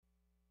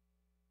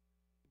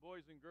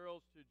boys and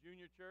girls to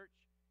junior church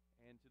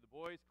and to the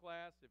boys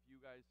class. If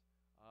you guys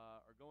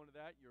are going to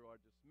that, you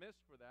are dismissed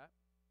for that.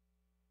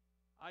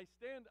 I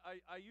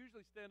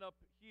usually stand up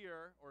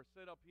here or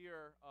sit up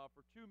here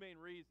for two main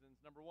reasons.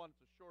 Number one,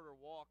 it's a shorter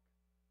walk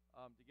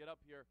to get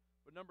up here.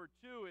 But number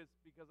two is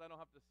because I don't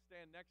have to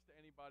stand next to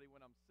anybody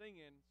when I'm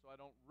singing, so I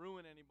don't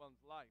ruin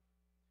anyone's life.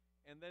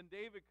 And then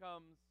David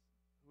comes,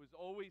 who is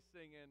always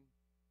singing,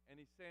 and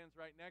he stands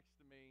right next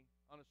to me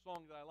on a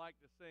song that I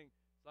like to sing.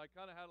 So I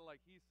kind of had to,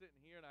 he's sitting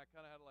here, and I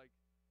kind of had to,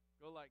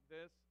 go like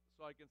this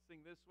so I can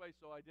sing this way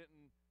so I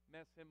didn't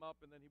mess him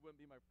up, and then he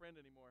wouldn't be my friend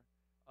anymore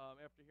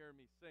after hearing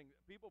me sing.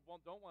 People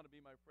don't want to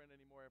be my friend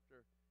anymore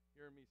after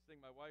hearing me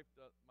sing. My wife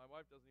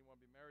doesn't even want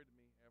to be married to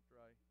me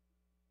after I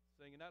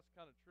sing, and that's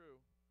kind of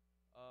true,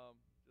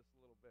 just a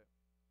little bit.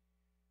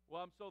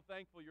 Well, I'm so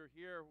thankful you're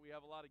here. We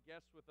have a lot of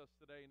guests with us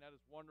today, and that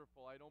is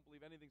wonderful. I don't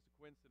believe anything's a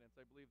coincidence.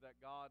 I believe that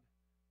God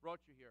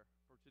brought you here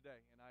for today,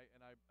 and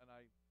I'm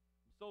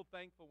so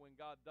thankful when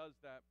God does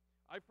that.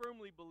 I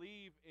firmly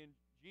believe in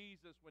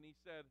Jesus when he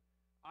said,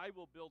 I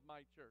will build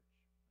my church.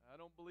 I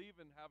don't believe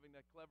in having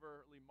to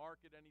cleverly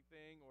market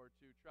anything or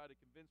to try to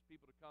convince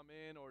people to come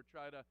in or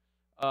try to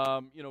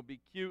be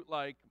cute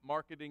like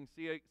marketing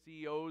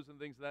CEOs and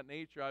things of that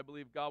nature. I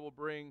believe God will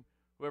bring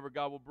whoever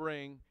God will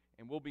bring,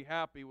 and we'll be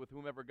happy with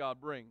whomever God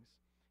brings.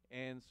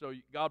 And so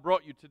God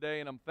brought you today,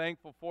 and I'm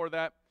thankful for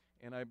that,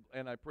 and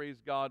I praise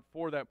God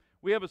for that.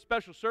 We have a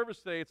special service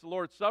today. It's the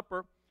Lord's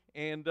Supper,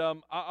 and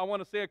I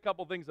want to say a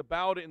couple things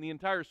about it, and the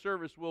entire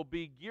service will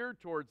be geared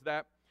towards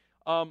that.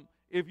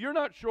 If you're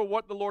not sure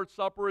what the Lord's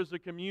Supper is, a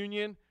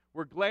communion,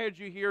 we're glad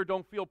you're here.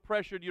 Don't feel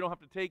pressured. You don't have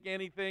to take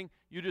anything.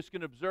 You just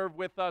can observe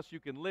with us. You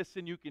can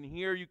listen. You can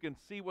hear. You can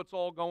see what's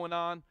all going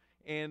on,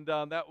 and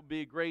that would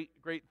be a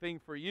great thing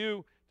for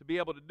you to be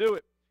able to do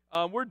it.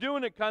 We're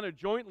doing it kind of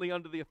jointly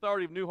under the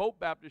authority of New Hope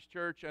Baptist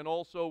Church and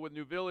also with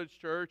New Village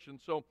Church. And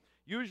so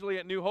usually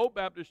at New Hope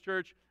Baptist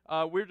Church,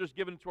 we're just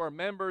giving it to our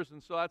members,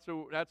 and so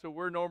that's who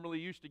we're normally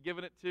used to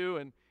giving it to.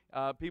 And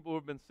people who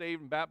have been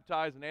saved and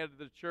baptized and added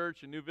to the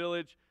church, and New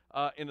Village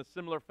in a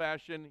similar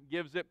fashion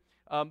gives it.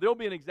 There'll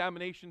be an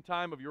examination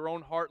time of your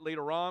own heart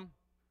later on,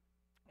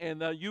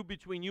 and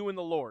between you and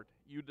the Lord,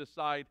 you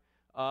decide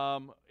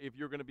if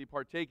you're going to be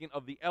partaking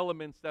of the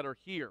elements that are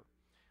here.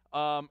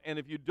 And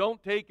if you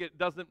don't take it,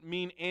 doesn't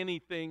mean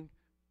anything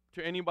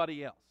to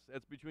anybody else.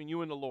 It's between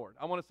you and the Lord.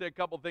 I want to say a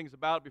couple things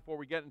about it before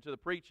we get into the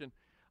preaching.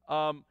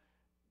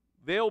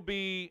 They'll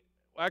be,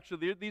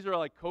 actually, these are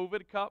like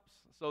COVID cups,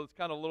 so it's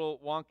kind of a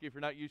little wonky if you're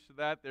not used to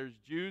that. There's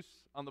juice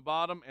on the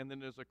bottom, and then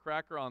there's a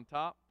cracker on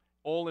top,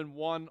 all in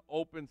one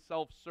open,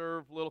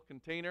 self-serve little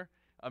container.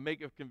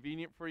 Make it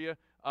convenient for you.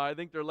 I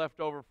think they're left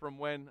over from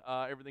when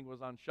everything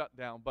was on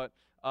shutdown, but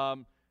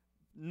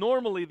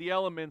normally, the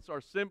elements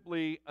are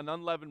simply an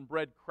unleavened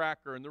bread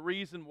cracker, and the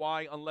reason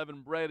why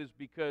unleavened bread is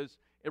because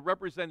it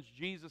represents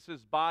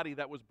Jesus' body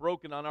that was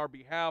broken on our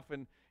behalf,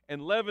 and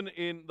leaven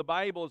in the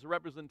Bible is a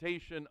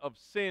representation of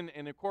sin,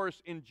 and of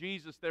course, in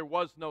Jesus, there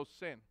was no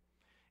sin.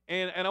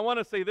 And I want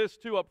to say this,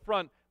 too, up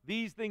front.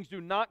 These things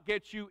do not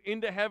get you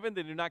into heaven.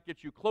 They do not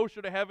get you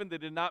closer to heaven. They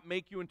do not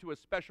make you into a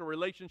special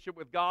relationship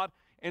with God.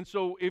 And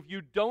so if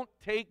you don't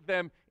take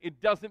them,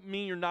 it doesn't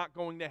mean you're not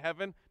going to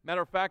heaven.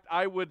 Matter of fact,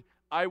 I would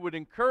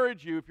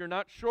encourage you, if you're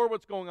not sure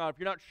what's going on, if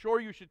you're not sure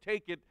you should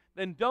take it,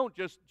 then don't.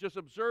 Just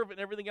observe it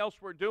and everything else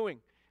we're doing.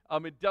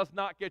 It does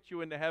not get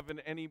you into heaven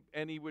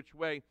any which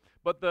way.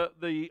 But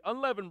the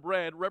unleavened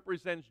bread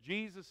represents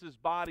Jesus'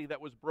 body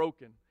that was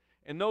broken.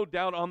 And no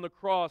doubt on the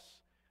cross,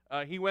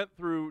 he went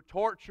through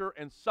torture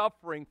and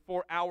suffering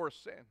for our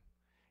sin.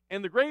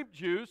 And the grape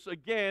juice,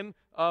 again,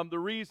 the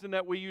reason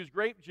that we use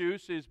grape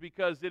juice is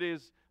because it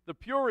is the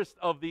purest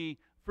of the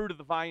fruit of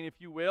the vine, if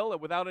you will,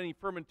 without any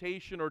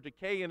fermentation or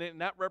decay in it,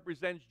 and that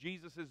represents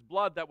Jesus'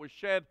 blood that was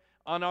shed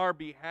on our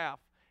behalf.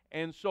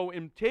 And so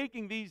in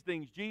taking these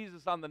things,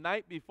 Jesus on the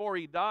night before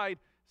he died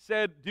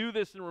said, do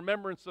this in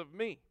remembrance of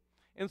me.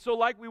 And so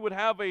like we would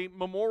have a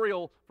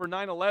memorial for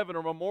 9/11 or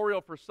a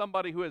memorial for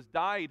somebody who has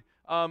died,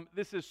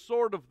 this is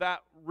sort of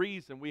that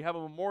reason. We have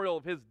a memorial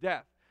of his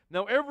death.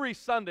 Now, every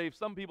Sunday, if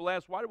some people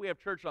ask, why do we have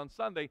church on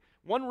Sunday?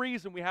 One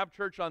reason we have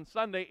church on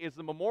Sunday is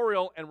the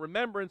memorial and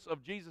remembrance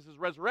of Jesus'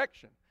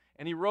 resurrection.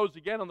 And he rose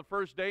again on the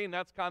first day, and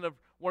that's kind of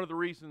one of the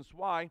reasons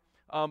why.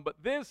 But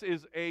this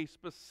is a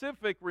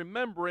specific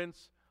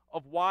remembrance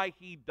of why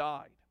he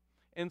died.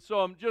 And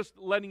so I'm just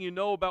letting you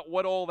know about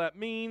what all that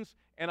means,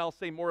 and I'll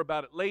say more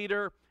about it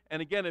later.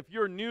 And again, if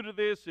you're new to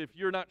this, if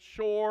you're not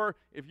sure,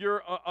 if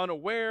you're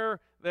unaware,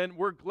 then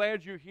we're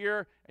glad you're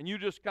here, and you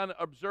just kind of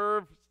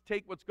observe,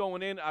 take what's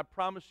going in. I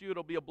promise you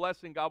it'll be a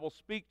blessing. God will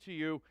speak to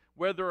you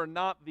whether or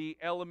not the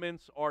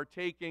elements are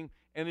taking,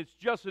 and it's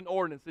just an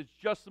ordinance. It's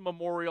just a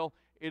memorial.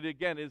 It,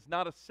 again, is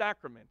not a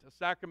sacrament. A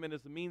sacrament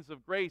is a means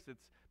of grace.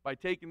 It's by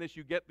taking this,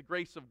 you get the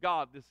grace of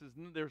God.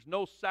 There's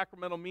no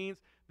sacramental means.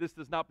 This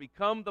does not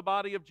become the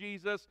body of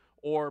Jesus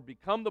or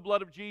become the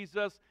blood of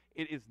Jesus.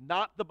 It is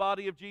not the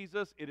body of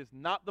Jesus. It is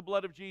not the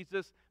blood of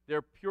Jesus.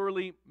 They're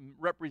purely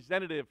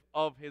representative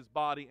of his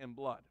body and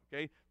blood.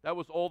 Okay? That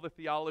was all the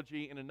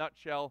theology in a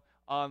nutshell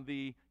on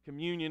the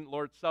communion,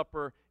 Lord's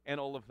Supper, and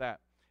all of that.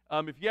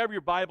 If you have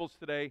your Bibles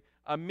today,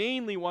 I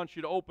mainly want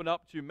you to open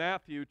up to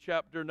Matthew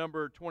chapter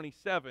number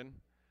 27.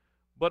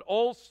 But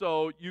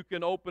also, you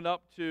can open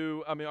up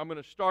to, I'm going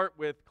to start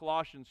with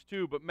Colossians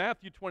 2, but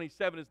Matthew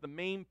 27 is the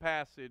main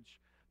passage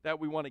that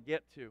we want to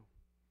get to.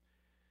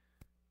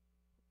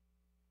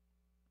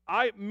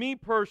 Me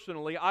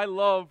personally, I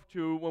love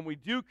to, when we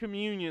do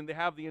communion, to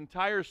have the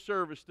entire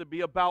service to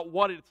be about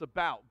what it's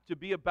about, to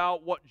be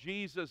about what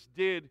Jesus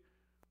did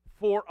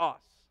for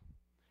us.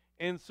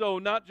 And so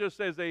not just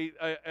as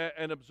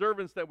an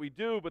observance that we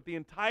do, but the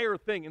entire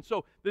thing. And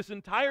so this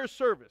entire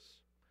service,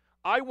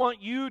 I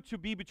want you to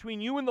be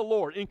between you and the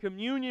Lord in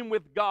communion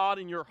with God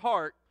in your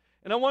heart,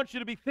 and I want you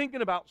to be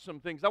thinking about some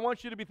things. I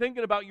want you to be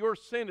thinking about your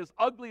sin, as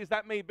ugly as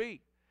that may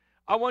be.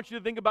 I want you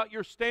to think about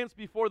your stance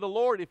before the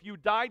Lord. If you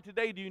died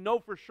today, do you know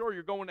for sure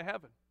you're going to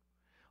heaven?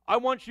 I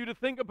want you to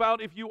think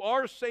about if you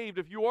are saved,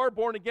 if you are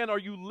born again, are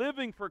you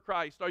living for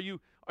Christ? Are you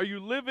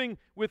living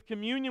with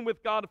communion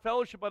with God,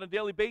 fellowship on a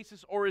daily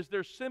basis, or is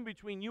there sin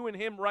between you and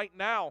Him right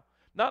now?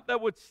 Not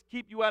that would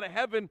keep you out of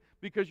heaven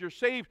because you're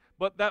saved,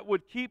 but that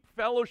would keep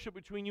fellowship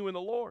between you and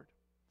the Lord.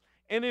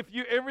 And if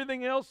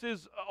everything else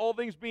is, all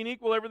things being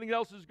equal, everything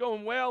else is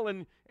going well,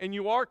 and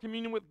you are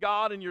communing with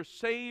God, and you're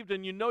saved,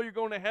 and you know you're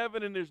going to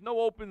heaven, and there's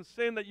no open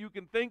sin that you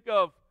can think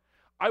of,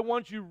 I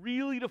want you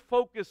really to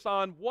focus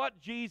on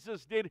what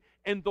Jesus did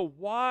and the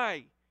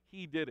why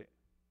He did it.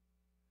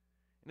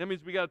 And that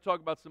means we got to talk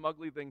about some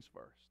ugly things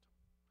first.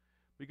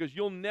 Because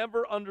you'll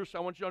never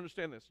understand, I want you to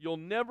understand this, you'll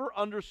never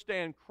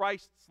understand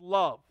Christ's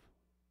love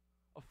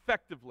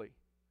effectively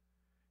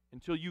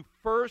until you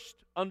first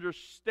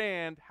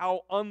understand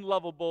how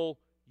unlovable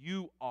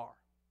you are.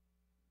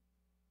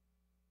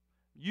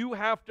 You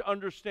have to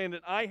understand,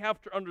 and I have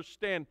to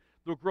understand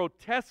the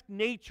grotesque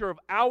nature of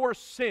our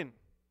sin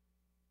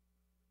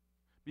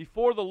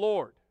before the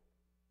Lord.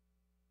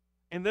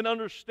 And then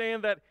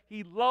understand that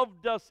He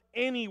loved us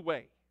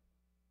anyway,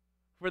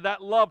 for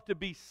that love to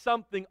be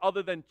something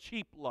other than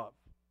cheap love.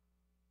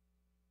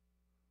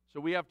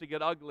 So we have to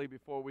get ugly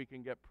before we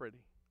can get pretty.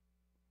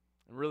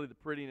 And really the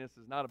prettiness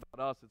is not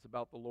about us, it's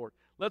about the Lord.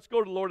 Let's go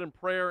to the Lord in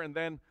prayer, and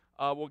then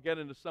we'll get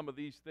into some of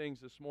these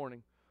things this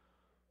morning.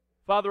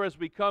 Father, as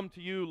we come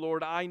to you,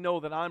 Lord, I know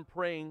that I'm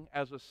praying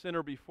as a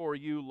sinner before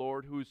you,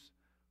 Lord,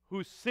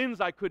 whose sins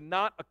I could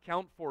not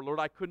account for. Lord,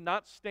 I could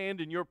not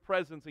stand in your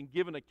presence and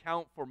give an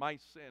account for my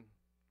sin.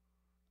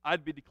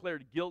 I'd be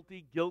declared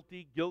guilty,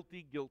 guilty,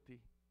 guilty, guilty.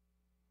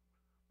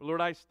 But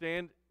Lord, I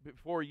stand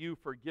before you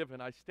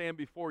forgiven. I stand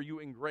before you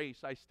in grace.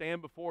 I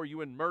stand before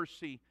you in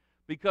mercy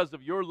because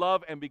of your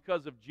love and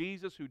because of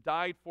Jesus who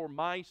died for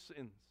my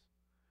sins.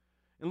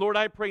 And Lord,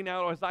 I pray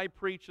now as I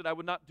preach that I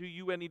would not do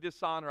you any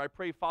dishonor. I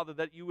pray, Father,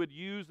 that you would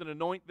use and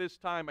anoint this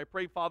time. I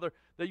pray, Father,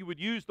 that you would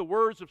use the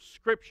words of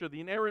Scripture,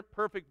 the inerrant,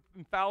 perfect,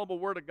 infallible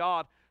Word of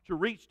God, to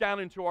reach down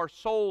into our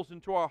souls,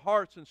 into our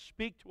hearts, and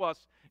speak to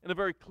us in a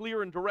very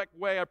clear and direct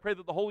way. I pray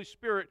that the Holy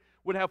Spirit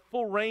would have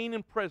full reign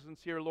and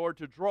presence here, Lord,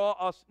 to draw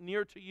us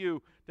near to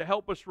you, to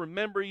help us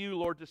remember you,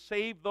 Lord, to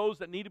save those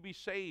that need to be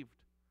saved.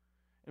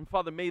 And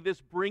Father, may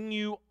this bring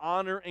you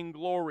honor and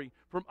glory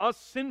from us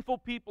sinful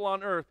people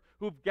on earth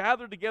who've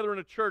gathered together in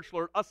a church,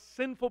 Lord. Us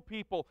sinful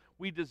people,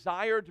 we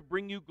desire to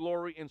bring you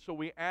glory, and so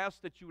we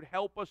ask that you would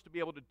help us to be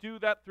able to do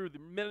that through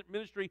the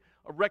ministry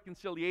of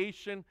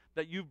reconciliation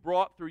that you've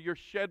brought through your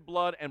shed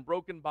blood and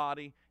broken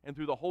body and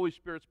through the Holy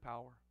Spirit's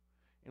power.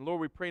 And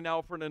Lord, we pray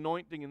now for an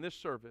anointing in this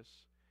service.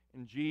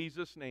 In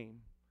Jesus' name,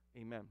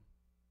 amen.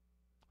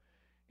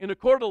 In a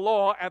court of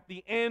law, at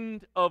the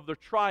end of the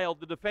trial,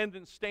 the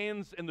defendant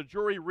stands and the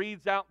jury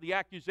reads out the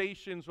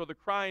accusations or the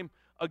crime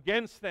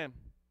against them.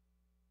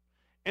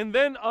 And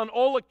then on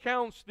all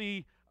accounts,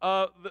 the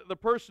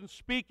person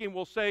speaking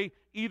will say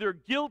either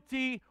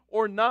guilty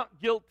or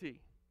not guilty.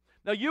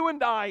 Now you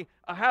and I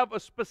have a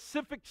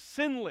specific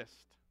sin list.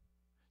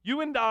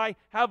 You and I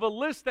have a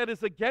list that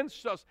is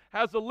against us,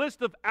 has a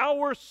list of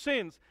our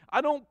sins.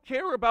 I don't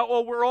care about,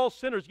 oh, we're all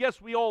sinners.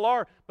 Yes, we all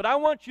are. But I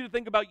want you to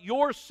think about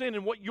your sin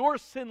and what your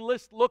sin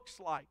list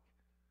looks like.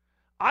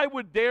 I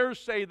would dare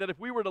say that if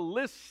we were to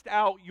list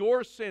out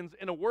your sins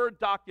in a Word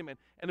document,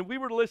 and if we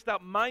were to list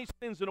out my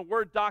sins in a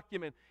Word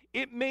document,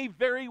 it may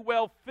very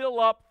well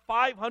fill up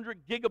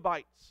 500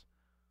 gigabytes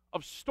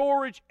of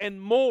storage and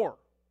more.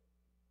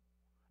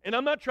 And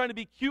I'm not trying to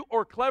be cute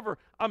or clever.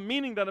 I'm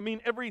meaning that. I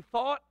mean every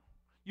thought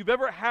you've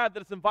ever had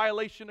that is in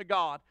violation of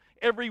God,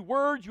 every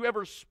word you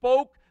ever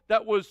spoke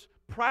that was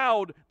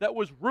proud, that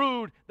was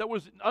rude, that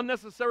was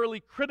unnecessarily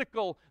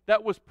critical,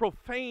 that was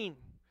profane,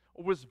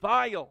 or was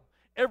vile,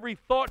 every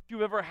thought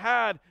you've ever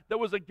had that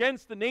was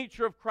against the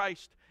nature of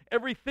Christ,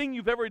 everything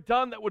you've ever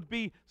done that would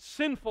be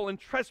sinful and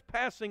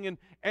trespassing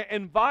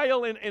and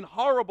vile and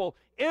horrible,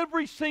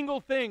 every single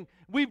thing,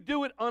 we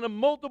do it on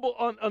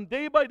a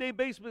day-by-day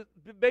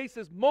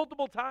basis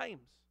multiple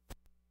times.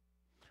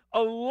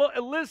 a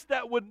list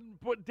that would,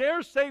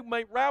 dare say,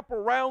 might wrap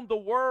around the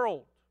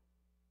world.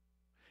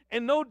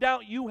 And no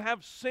doubt you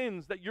have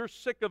sins that you're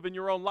sick of in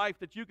your own life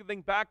that you can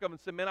think back of and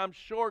say, man, I'm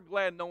sure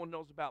glad no one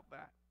knows about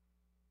that.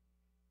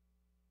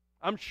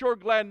 I'm sure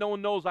glad no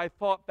one knows I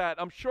thought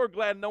that. I'm sure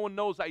glad no one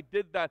knows I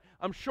did that.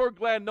 I'm sure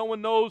glad no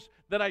one knows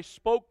that I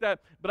spoke that.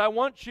 But I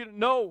want you to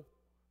know,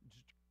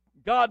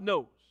 God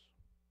knows.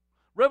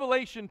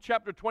 Revelation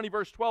chapter 20,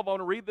 verse 12, I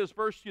want to read this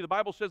verse to you. The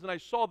Bible says, and I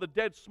saw the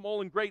dead,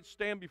 small and great,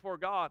 stand before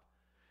God.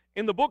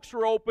 And the books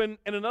were open,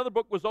 and another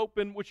book was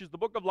open, which is the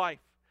book of life.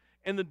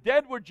 And the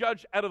dead were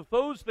judged out of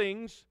those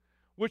things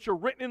which are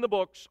written in the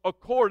books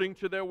according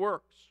to their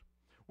works.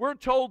 We're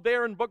told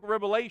there in the book of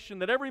Revelation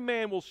that every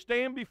man will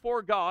stand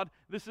before God.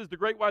 This is the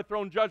great white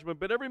throne judgment.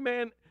 But every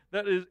man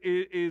that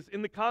is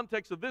in the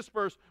context of this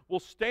verse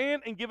will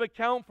stand and give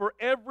account for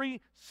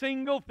every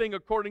single thing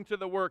according to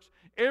the works.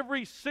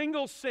 Every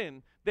single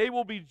sin, they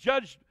will be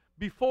judged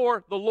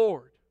before the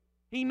Lord.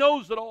 He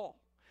knows it all.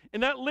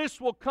 And that list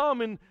will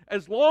come, and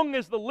as long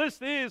as the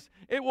list is,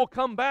 it will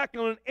come back.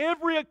 And on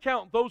every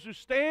account, those who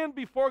stand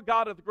before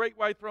God at the great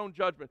white throne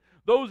judgment,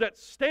 those that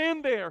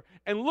stand there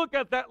and look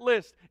at that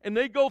list, and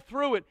they go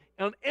through it,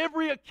 and on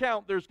every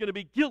account, there's going to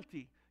be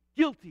guilty,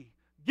 guilty,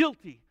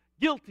 guilty,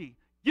 guilty,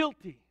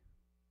 guilty.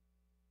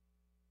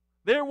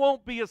 There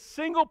won't be a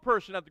single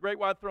person at the great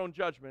white throne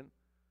judgment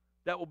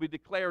that will be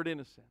declared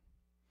innocent.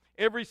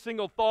 Every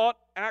single thought,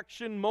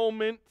 action,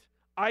 moment,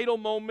 idle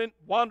moment,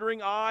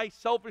 wandering eye,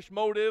 selfish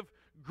motive,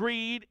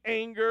 greed,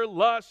 anger,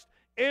 lust,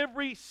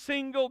 every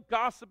single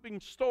gossiping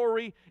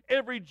story,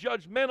 every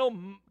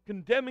judgmental,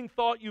 condemning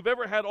thought you've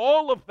ever had,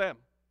 all of them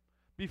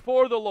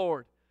before the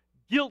Lord,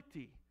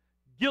 guilty,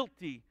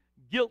 guilty,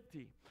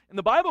 guilty. And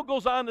the Bible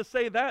goes on to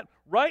say that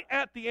right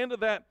at the end of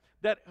that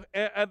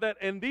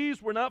and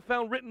these were not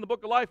found written in the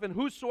book of life, and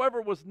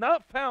whosoever was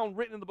not found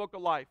written in the book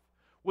of life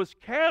was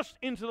cast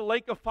into the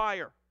lake of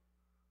fire,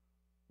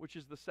 which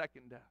is the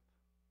second death.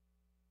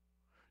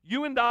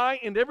 You and I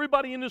and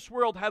everybody in this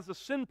world has a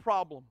sin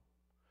problem.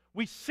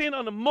 We sin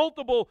on a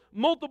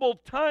multiple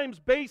times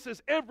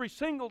basis every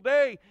single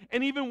day,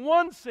 and even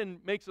one sin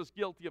makes us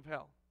guilty of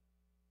hell.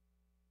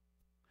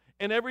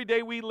 And every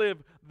day we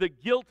live, the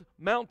guilt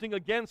mounting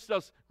against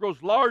us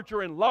grows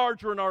larger and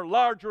larger and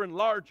larger and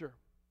larger.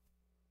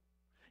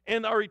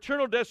 And our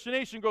eternal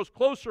destination goes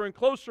closer and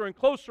closer and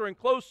closer and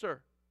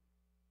closer.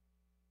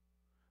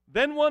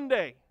 Then one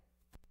day,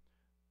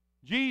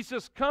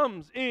 Jesus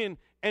comes in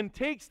and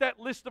takes that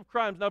list of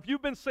crimes. Now, if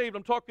you've been saved,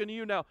 I'm talking to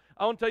you now.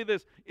 I want to tell you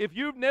this. If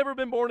you've never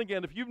been born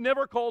again, if you've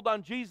never called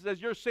on Jesus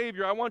as your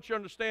Savior, I want you to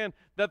understand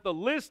that the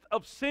list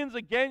of sins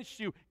against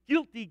you,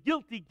 guilty,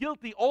 guilty,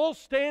 guilty, all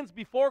stands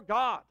before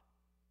God.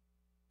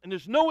 And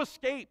there's no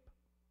escape.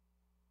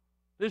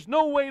 There's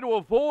no way to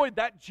avoid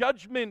that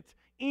judgment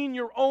in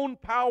your own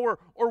power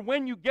or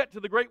when you get to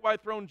the great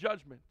white throne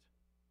judgment.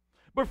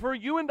 But for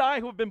you and I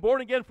who have been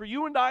born again, for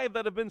you and I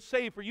that have been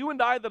saved, for you and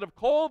I that have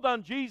called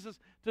on Jesus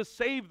to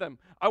save them,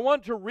 I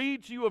want to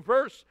read to you a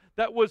verse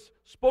that was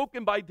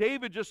spoken by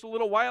David just a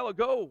little while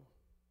ago.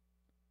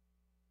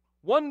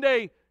 One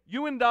day,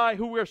 you and I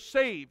who were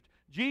saved,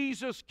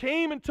 Jesus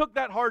came and took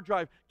that hard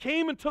drive,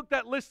 came and took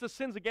that list of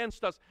sins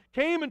against us,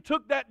 came and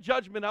took that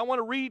judgment. I want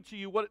to read to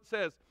you what it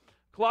says.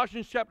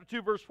 Colossians chapter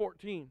 2, verse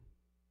 14.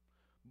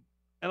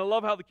 And I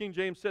love how the King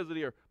James says it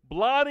here.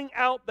 Blotting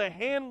out the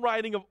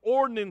handwriting of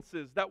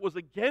ordinances that was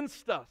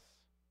against us.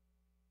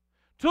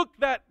 Took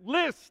that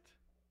list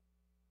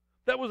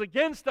that was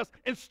against us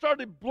and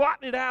started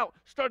blotting it out,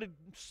 started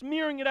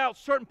smearing it out,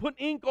 started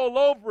putting ink all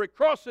over it,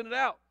 crossing it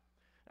out.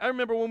 I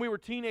remember when we were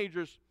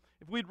teenagers,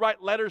 if we'd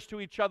write letters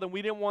to each other and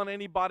we didn't want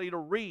anybody to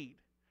read,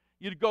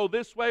 you'd go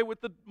this way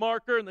with the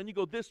marker, and then you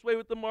go this way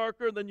with the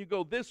marker, and then you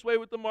go this way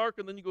with the marker,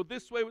 and then you go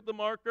this way with the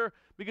marker.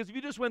 Because if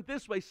you just went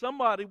this way,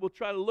 somebody will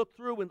try to look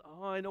through and,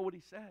 oh, I know what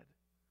he said.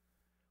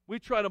 We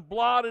try to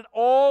blot it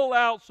all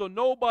out so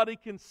nobody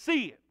can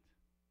see it.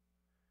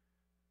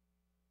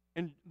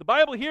 And the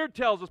Bible here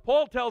tells us,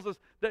 Paul tells us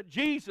that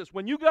Jesus,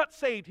 when you got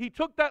saved, he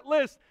took that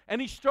list and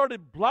he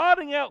started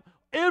blotting out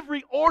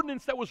every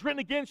ordinance that was written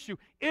against you,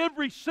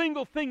 every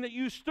single thing that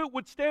you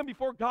would stand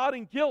before God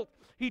in guilt.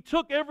 He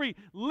took every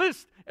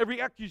list,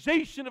 every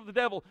accusation of the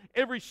devil,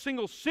 every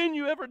single sin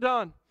you ever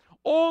done,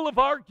 all of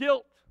our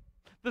guilt,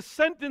 the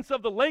sentence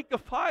of the lake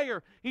of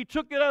fire. He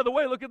took it out of the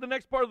way. Look at the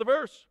next part of the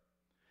verse.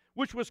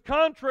 Which was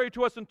contrary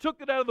to us, and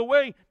took it out of the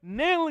way,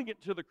 nailing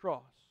it to the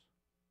cross.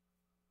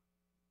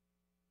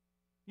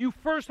 You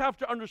first have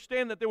to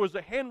understand that there was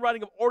a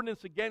handwriting of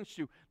ordinance against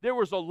you. There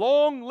was a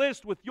long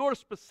list with your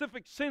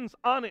specific sins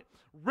on it,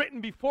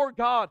 written before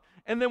God.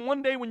 And then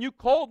one day when you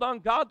called on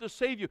God to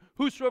save you,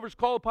 whosoever is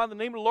called upon the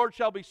name of the Lord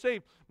shall be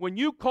saved. When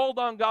you called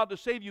on God to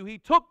save you, he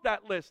took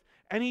that list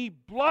and he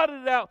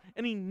blotted it out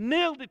and he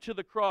nailed it to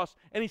the cross.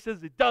 And he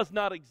says it does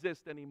not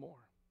exist anymore.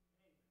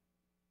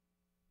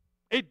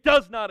 It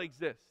does not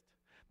exist.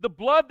 The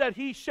blood that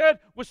he shed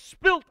was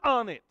spilt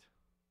on it.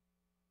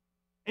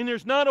 And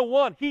there's not a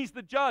one. He's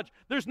the judge.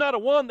 There's not a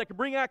one that can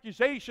bring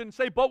accusation and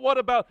say, but what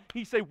about?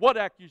 He say, what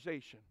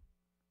accusation?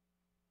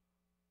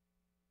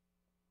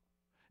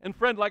 And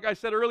friend, like I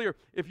said earlier,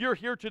 if you're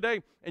here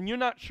today and you're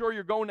not sure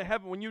you're going to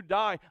heaven when you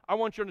die, I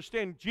want you to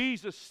understand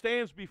Jesus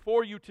stands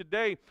before you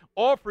today,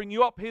 offering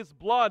you up His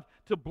blood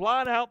to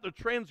blot out the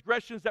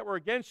transgressions that were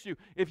against you.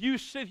 If you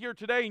sit here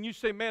today and you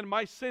say, man,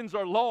 my sins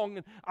are long,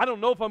 and I don't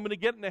know if I'm going to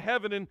get into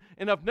heaven,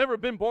 and I've never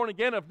been born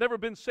again, I've never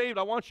been saved,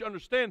 I want you to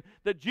understand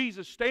that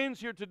Jesus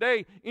stands here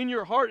today in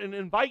your heart and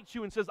invites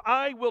you and says,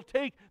 I will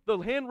take the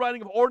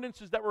handwriting of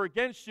ordinances that were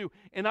against you,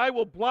 and I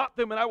will blot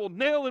them, and I will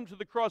nail them to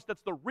the cross.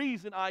 That's the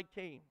reason I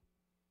came.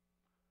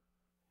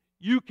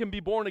 You can be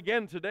born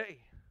again today.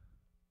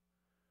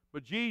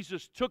 But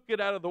Jesus took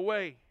it out of the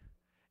way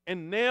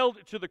and nailed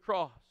it to the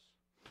cross.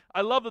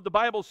 I love that the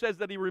Bible says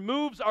that He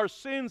removes our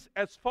sins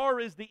as far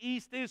as the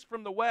east is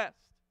from the west.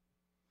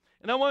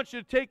 And I want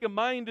you to take a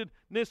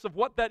mindedness of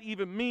what that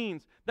even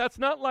means. That's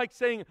not like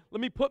saying,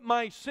 let me put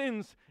my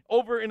sins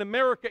over in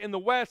America in the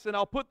west, and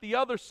I'll put the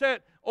other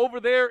set over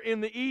there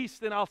in the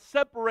east, and I'll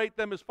separate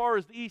them as far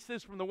as the east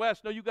is from the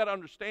west. No, you've got to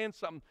understand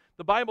something.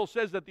 The Bible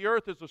says that the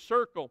earth is a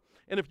circle.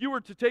 And if you were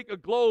to take a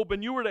globe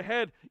and you were to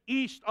head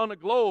east on a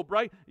globe,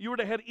 right? You were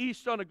to head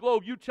east on a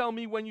globe, you tell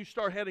me when you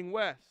start heading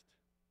west.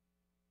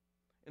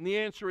 And the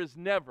answer is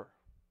never.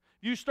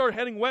 If you start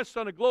heading west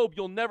on a globe,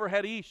 you'll never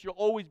head east. You'll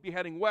always be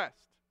heading west.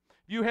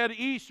 If you head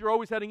east, you're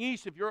always heading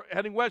east. If you're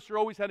heading west, you're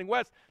always heading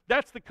west.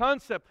 That's the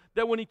concept,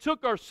 that when He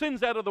took our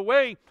sins out of the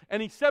way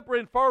and He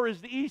separated far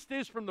as the east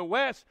is from the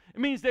west, it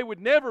means they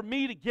would never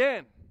meet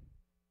again.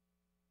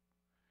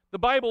 The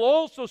Bible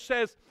also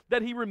says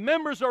that He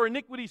remembers our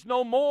iniquities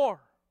no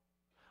more.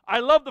 I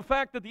love the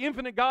fact that the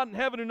infinite God in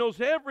heaven, who knows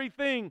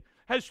everything,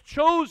 has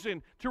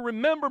chosen to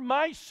remember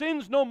my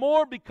sins no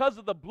more because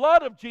of the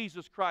blood of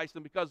Jesus Christ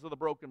and because of the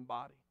broken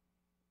body.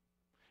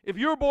 If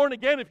you're born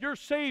again, if you're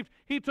saved,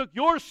 He took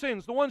your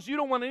sins, the ones you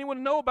don't want anyone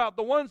to know about,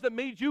 the ones that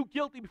made you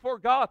guilty before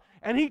God,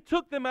 and He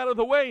took them out of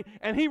the way,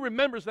 and He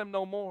remembers them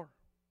no more.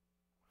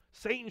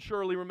 Satan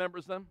surely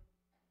remembers them.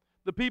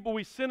 The people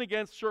we sin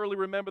against surely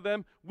remember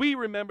them. We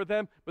remember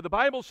them. But the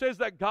Bible says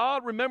that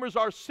God remembers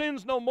our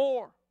sins no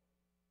more.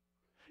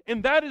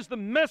 And that is the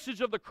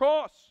message of the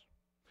cross,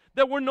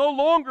 that we're no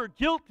longer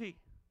guilty.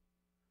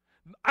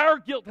 Our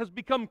guilt has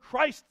become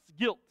Christ's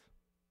guilt.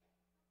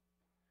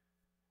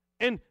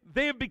 And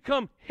they have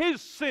become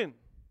His sin.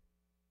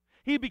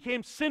 He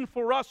became sin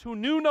for us who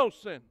knew no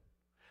sin,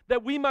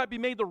 that we might be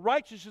made the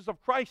righteousness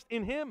of Christ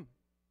in Him.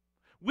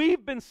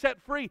 We've been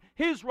set free.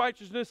 His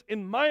righteousness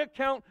in my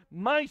account,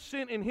 my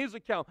sin in His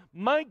account.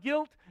 My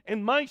guilt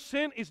and my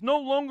sin is no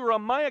longer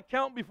on my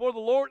account before the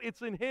Lord,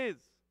 it's in His.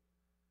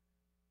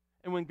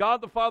 And when God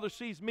the Father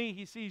sees me,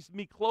 He sees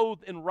me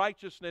clothed in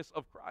righteousness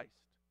of Christ.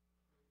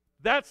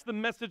 That's the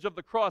message of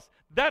the cross.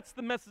 That's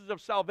the message of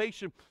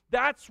salvation.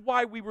 That's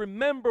why we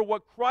remember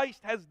what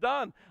Christ has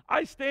done.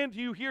 I stand to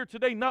you here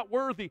today not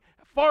worthy,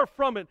 far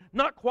from it,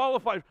 not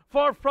qualified,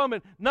 far from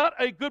it, not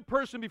a good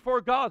person before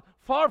God,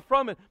 far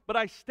from it. But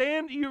I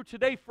stand to you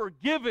today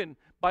forgiven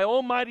by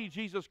Almighty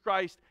Jesus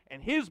Christ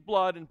and His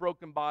blood and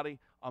broken body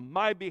on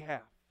my behalf.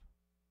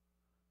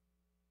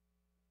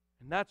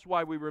 And that's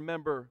why we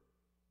remember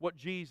what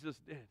Jesus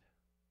did.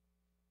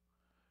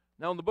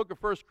 Now in the book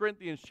of 1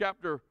 Corinthians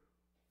chapter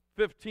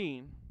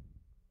 15,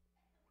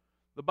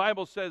 the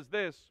Bible says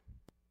this: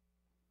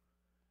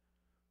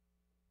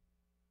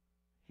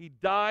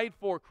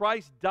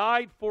 Christ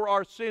died for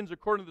our sins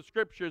according to the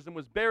Scriptures, and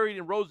was buried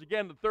and rose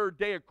again the third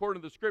day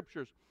according to the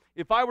Scriptures.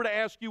 If I were to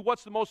ask you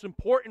what's the most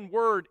important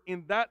word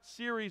in that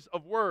series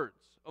of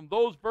words, of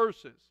those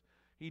verses,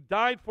 He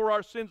died for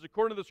our sins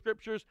according to the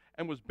Scriptures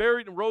and was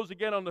buried and rose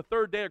again on the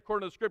third day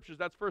according to the Scriptures.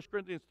 That's 1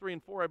 Corinthians 3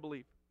 and 4, I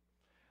believe.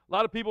 A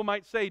lot of people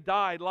might say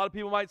died. A lot of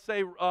people might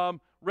say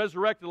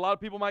resurrected. A lot of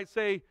people might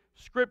say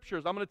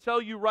Scriptures. I'm going to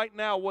tell you right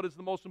now what is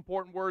the most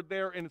important word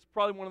there, and it's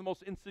probably one of the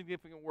most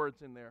insignificant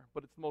words in there,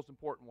 but it's the most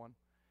important one,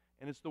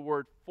 and it's the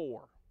word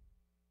for.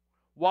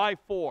 Why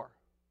for?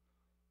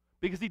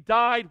 Because He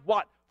died,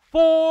 what?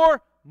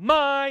 For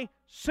my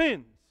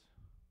sins.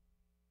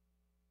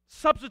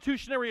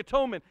 Substitutionary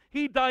atonement.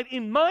 He died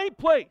in my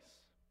place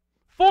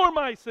for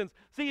my sins.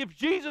 See, if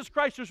Jesus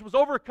Christ was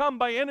overcome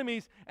by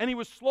enemies and He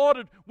was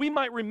slaughtered, we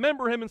might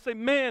remember Him and say,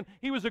 man,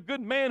 He was a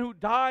good man who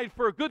died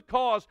for a good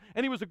cause,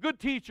 and He was a good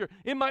teacher.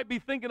 It might be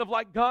thinking of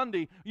like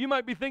Gandhi. You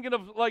might be thinking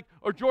of like,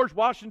 or George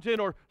Washington,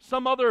 or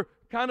some other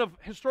kind of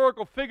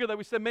historical figure that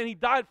we said, man, he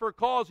died for a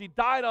cause. He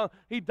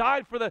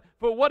died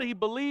for what he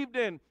believed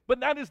in. But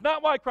that is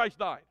not why Christ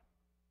died.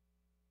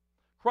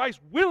 Christ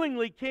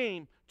willingly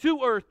came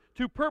to earth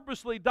to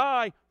purposely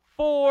die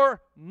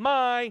for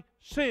my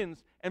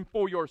sins and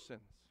for your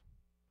sins.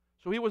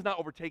 So He was not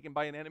overtaken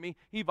by an enemy.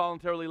 He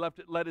voluntarily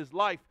led His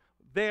life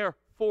there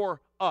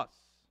for us.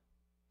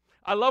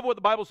 I love what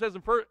the Bible says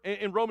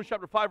in Romans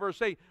chapter 5,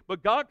 verse 8.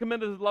 But God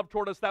commended His love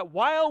toward us, that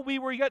while we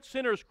were yet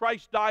sinners,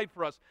 Christ died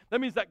for us.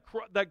 That means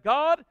that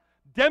God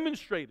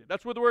demonstrated,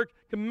 that's what the word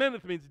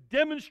commendeth means,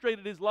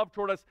 demonstrated His love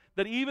toward us,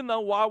 that even though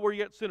while we're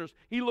yet sinners,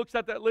 He looks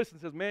at that list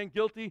and says, man,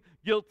 guilty,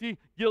 guilty,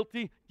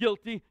 guilty,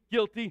 guilty,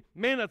 guilty.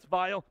 Man, that's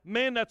vile.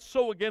 Man, that's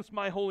so against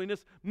my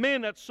holiness.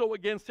 Man, that's so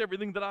against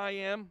everything that I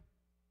am.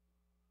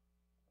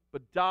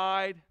 but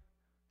died.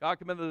 God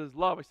commended His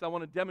love. He said, I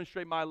want to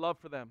demonstrate my love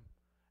for them.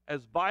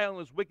 As vile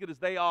and as wicked as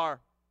they are,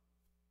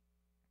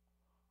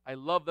 I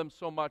love them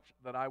so much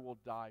that I will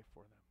die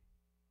for them.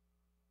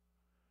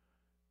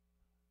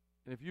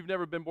 And if you've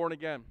never been born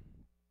again,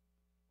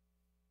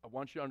 I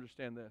want you to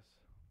understand this.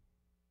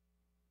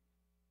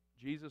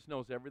 Jesus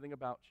knows everything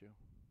about you.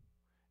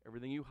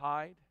 Everything you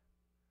hide,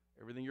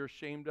 everything you're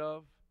ashamed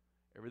of,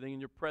 everything in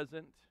your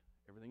present,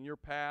 everything in your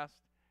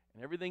past,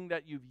 and everything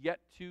that you've yet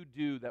to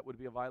do that would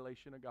be a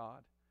violation of God.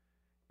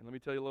 And let me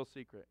tell you a little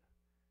secret.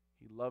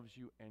 He loves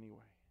you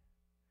anyway.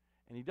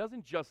 And He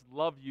doesn't just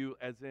love you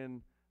as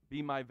in,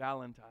 be my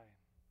Valentine.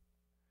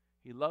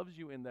 He loves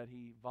you in that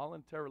He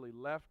voluntarily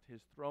left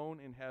His throne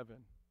in heaven,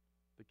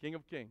 the King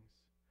of Kings,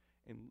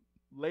 and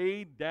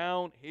laid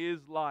down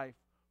His life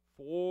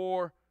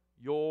for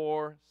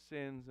your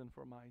sins and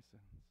for my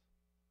sins.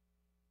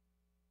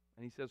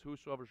 And He says,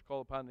 whosoever shall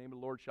call upon the name of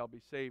the Lord shall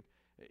be saved.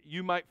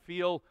 You might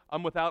feel,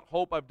 I'm without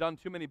hope, I've done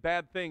too many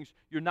bad things.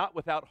 You're not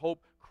without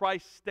hope.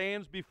 Christ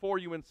stands before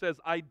you and says,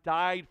 I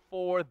died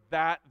for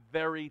that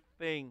very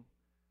thing.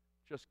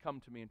 Just come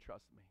to me and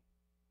trust me.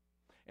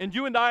 And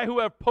you and I who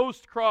have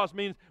post-cross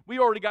means we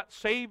already got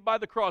saved by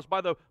the cross,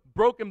 by the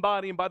broken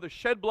body and by the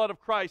shed blood of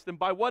Christ and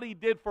by what He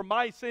did for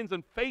my sins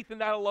and faith in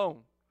that alone.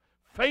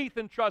 Faith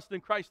and trust in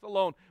Christ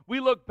alone.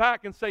 We look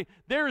back and say,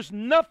 there's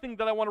nothing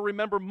that I want to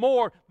remember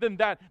more than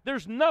that.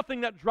 There's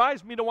nothing that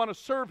drives me to want to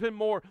serve Him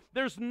more.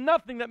 There's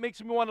nothing that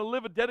makes me want to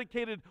live a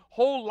dedicated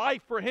whole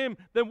life for Him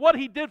than what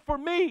He did for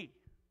me.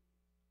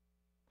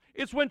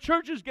 It's when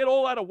churches get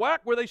all out of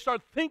whack where they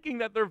start thinking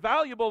that they're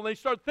valuable and they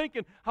start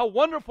thinking how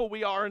wonderful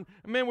we are and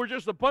man, we're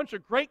just a bunch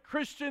of great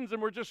Christians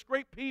and we're just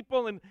great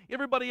people and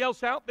everybody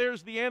else out there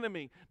is the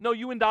enemy. No,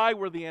 you and I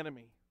were the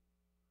enemy.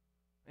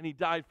 And He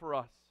died for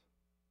us.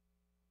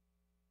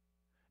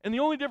 And the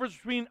only difference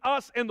between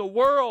us and the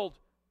world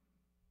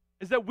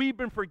is that we've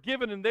been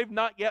forgiven and they've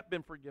not yet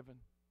been forgiven.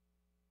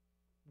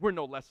 We're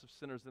no less of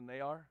sinners than they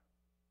are.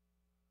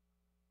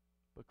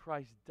 But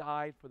Christ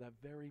died for that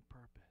very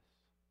purpose,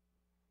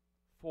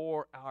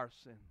 for our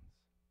sins.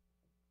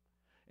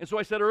 And so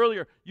I said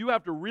earlier, you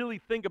have to really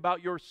think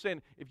about your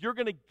sin. If you're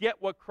going to get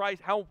what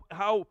Christ,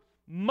 how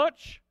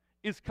much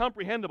is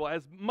comprehensible,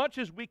 as much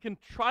as we can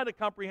try to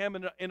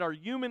comprehend in our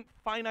human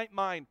finite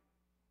mind,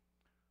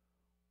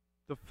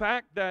 the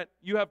fact that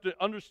you have to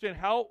understand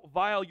how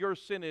vile your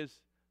sin is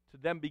to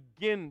then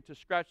begin to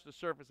scratch the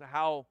surface of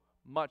how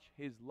much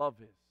His love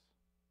is.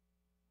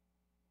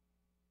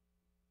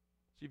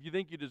 See, if you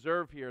think you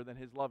deserve here, then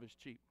His love is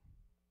cheap.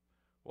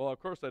 Well,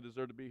 of course I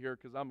deserve to be here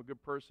because I'm a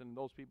good person and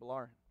those people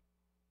aren't.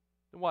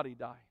 Then why'd He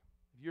die?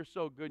 If you're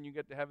so good and you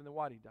get to heaven, then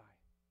why'd He die?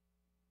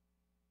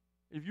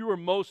 If you were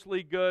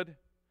mostly good,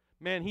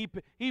 man,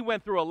 he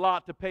went through a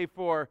lot to pay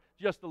for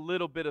just a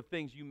little bit of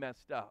things you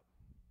messed up.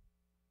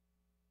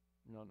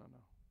 No.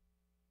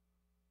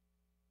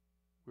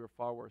 We were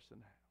far worse than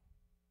that.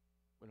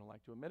 We don't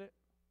like to admit it,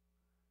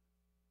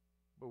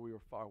 but we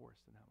were far worse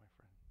than that, my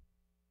friend.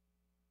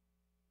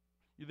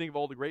 You think of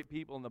all the great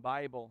people in the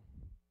Bible,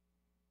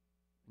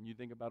 and you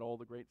think about all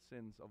the great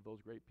sins of those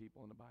great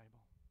people in the Bible,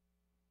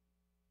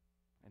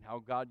 and how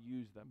God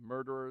used them.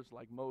 Murderers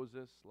like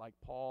Moses, like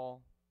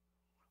Paul,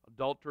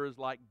 adulterers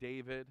like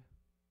David,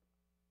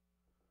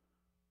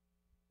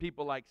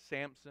 people like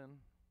Samson,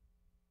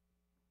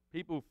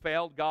 people who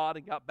failed God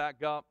and got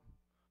back up,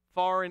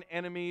 foreign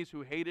enemies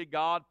who hated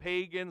God,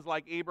 pagans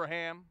like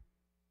Abraham,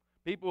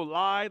 people who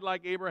lied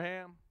like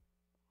Abraham.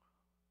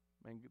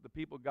 Man, the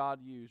people God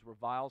used were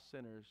vile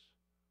sinners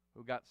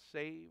who got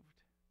saved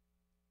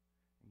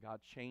and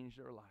God changed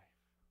their life.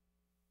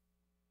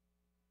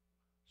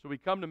 So we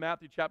come to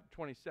Matthew chapter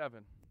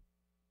 27.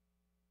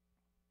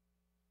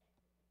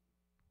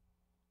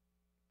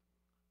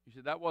 You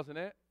said, that wasn't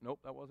it? Nope,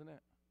 that wasn't it.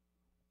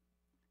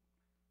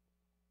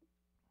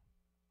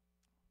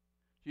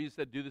 Jesus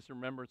said, do this in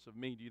remembrance of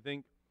me. Do you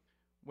think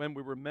when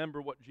we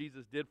remember what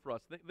Jesus did for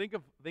us, think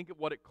of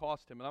what it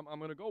cost Him. And I'm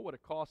going to go what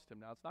it cost Him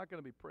now. It's not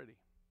going to be pretty.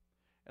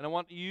 And I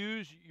want to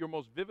use your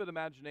most vivid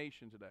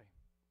imagination today.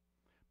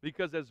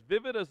 Because as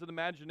vivid as an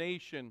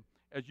imagination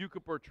as you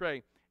could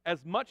portray,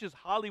 as much as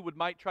Hollywood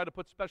might try to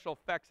put special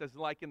effects as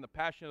like in The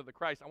Passion of the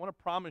Christ, I want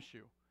to promise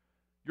you,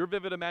 your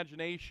vivid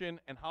imagination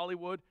and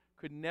Hollywood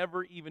could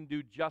never even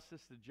do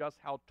justice to just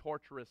how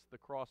torturous the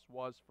cross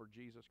was for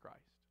Jesus Christ.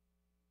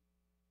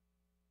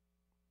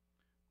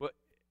 But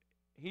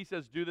He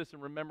says, do this in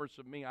remembrance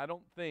of me. I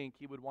don't think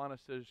He would want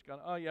us to just go,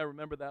 oh yeah,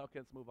 remember that, okay,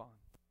 let's move on.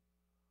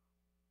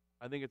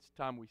 I think it's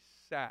time we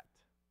sat,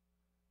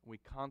 and we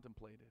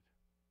contemplated,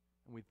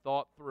 and we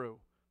thought through,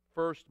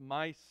 first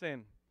my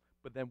sin,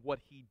 but then what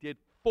He did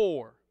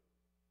for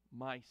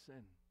my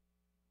sin.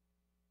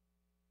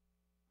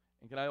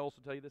 And can I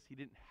also tell you this? He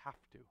didn't have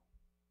to.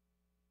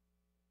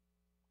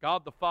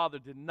 God the Father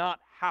did not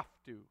have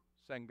to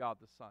send God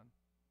the Son.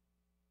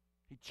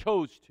 He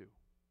chose to.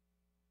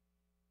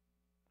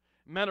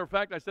 Matter of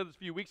fact, I said this a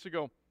few weeks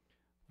ago.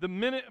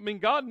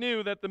 God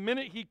knew that the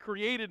minute He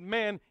created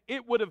man,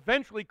 it would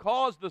eventually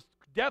cause the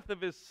death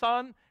of His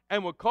Son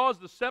and what caused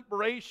the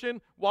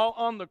separation while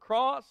on the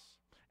cross,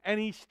 and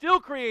He still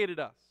created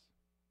us.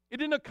 It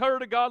didn't occur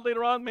to God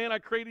later on, man, I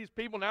created these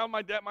people, now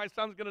my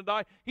son's going to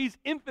die. He's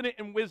infinite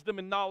in wisdom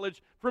and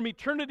knowledge from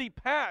eternity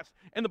past.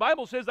 And the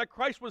Bible says that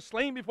Christ was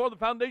slain before the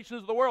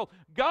foundations of the world.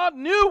 God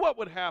knew what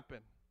would happen.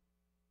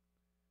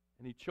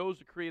 And He chose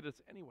to create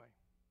us anyway.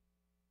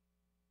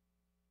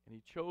 And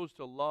He chose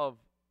to love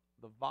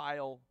the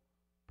vile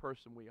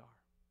person we are.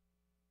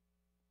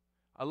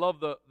 I love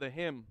the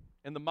hymn,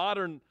 and the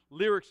modern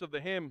lyrics of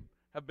the hymn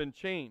have been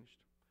changed.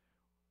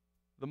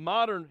 The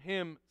modern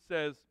hymn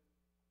says,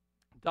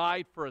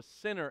 died for a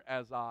sinner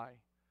as I.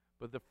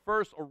 But the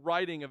first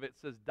writing of it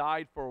says,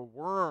 died for a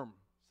worm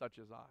such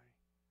as I.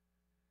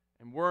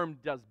 And worm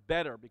does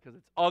better because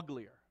it's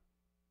uglier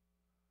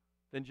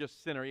than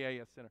just sinner.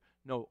 Yeah, sinner.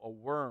 No, a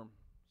worm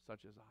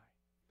such as I.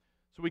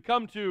 So we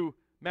come to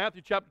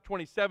Matthew chapter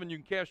 27. You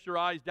can cast your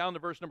eyes down to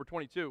verse number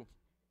 22.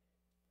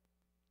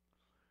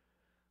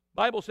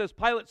 Bible says,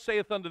 Pilate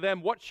saith unto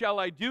them, what shall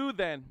I do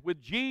then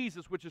with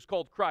Jesus, which is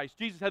called Christ?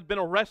 Jesus had been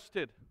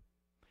arrested.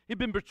 He'd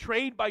been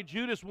betrayed by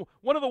Judas,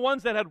 one of the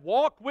ones that had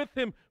walked with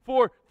him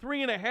for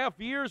 3.5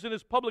 years in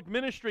his public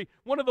ministry,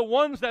 one of the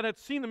ones that had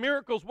seen the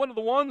miracles, one of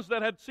the ones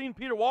that had seen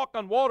Peter walk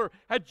on water,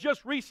 had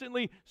just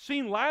recently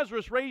seen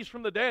Lazarus raised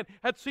from the dead,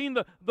 had seen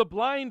the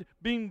blind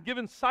being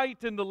given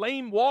sight and the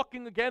lame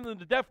walking again and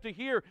the deaf to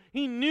hear.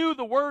 He knew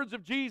the words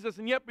of Jesus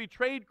and yet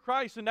betrayed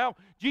Christ. And now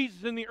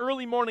Jesus, in the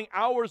early morning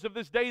hours of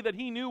this day that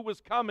he knew was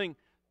coming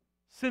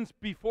since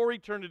before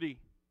eternity,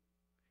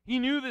 he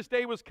knew this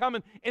day was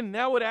coming, and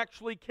now it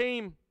actually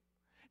came.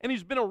 And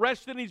he's been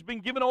arrested, and he's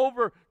been given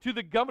over to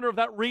the governor of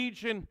that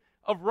region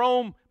of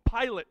Rome,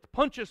 Pilate,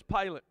 Pontius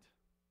Pilate.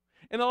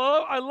 And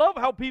I love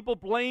how people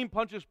blame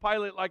Pontius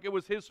Pilate like it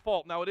was his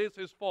fault. Now, it is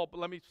his fault,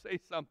 but let me say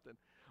something.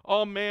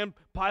 Oh, man,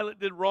 Pilate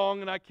did wrong,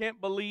 and I can't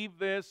believe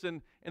this,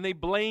 and they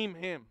blame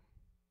him.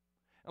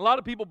 A lot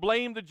of people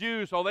blame the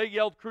Jews. Oh, they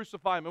yelled,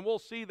 crucify him, and we'll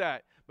see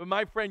that. But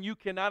my friend, you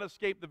cannot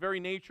escape the very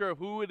nature of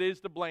who it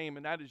is to blame,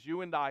 and that is you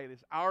and I. It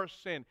is our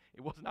sin.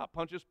 It was not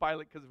Pontius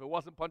Pilate, because if it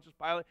wasn't Pontius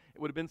Pilate, it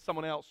would have been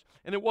someone else.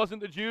 And it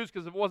wasn't the Jews,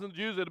 because if it wasn't the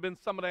Jews, it would have been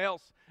someone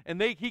else.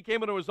 And he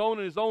came into his own,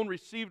 and his own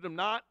received him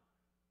not.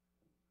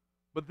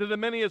 But to the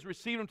many as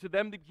received him, to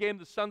them that became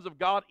the sons of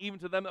God, even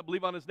to them that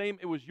believe on his name.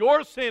 It was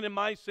your sin and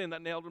my sin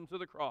that nailed him to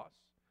the cross.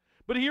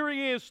 But here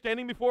he is,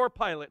 standing before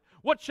Pilate.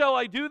 What shall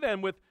I do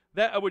then with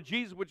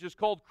Jesus, which is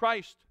called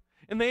Christ?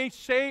 And they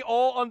say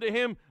all unto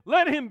him,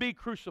 let him be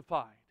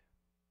crucified.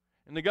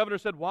 And the governor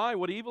said, why?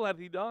 What evil hath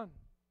he done?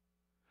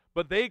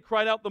 But they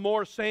cried out the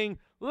more, saying,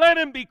 let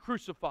him be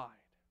crucified.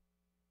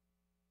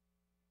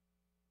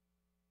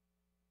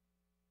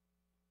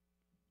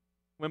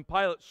 When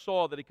Pilate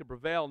saw that he could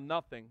prevail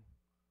nothing,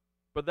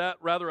 but that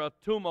rather a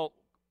tumult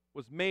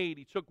was made,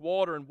 he took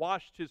water and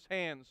washed his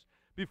hands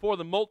before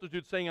the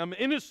multitude, saying, I'm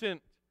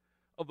innocent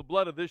of the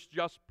blood of this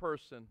just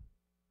person.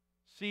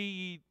 See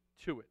ye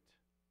to it.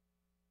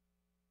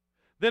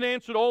 Then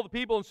answered all the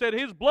people and said,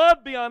 his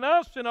blood be on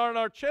us and on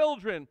our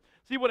children.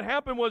 See, what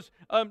happened was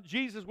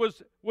Jesus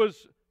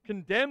was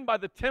condemned by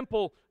the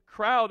temple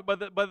crowd, by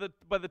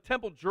the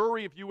temple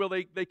jury, if you will.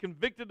 They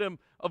convicted him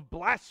of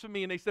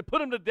blasphemy, and they said,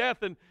 put him to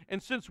death.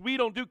 And since we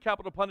don't do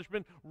capital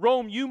punishment,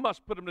 Rome, you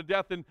must put him to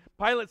death. And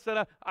Pilate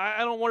said, I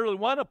don't really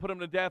want to put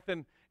him to death.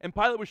 And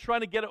Pilate was trying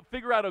to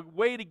figure out a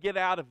way to get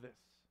out of this.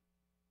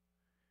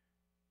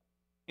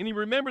 And he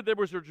remembered there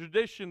was a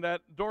tradition that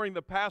during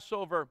the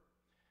Passover,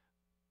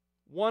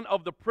 one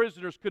of the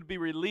prisoners could be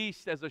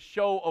released as a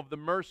show of the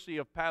mercy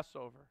of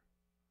Passover.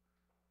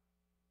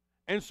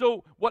 And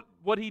so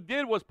what he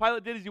did was,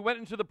 Pilate did is he went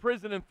into the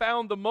prison and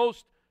found the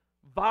most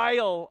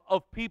vile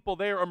of people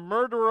there, a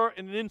murderer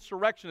and an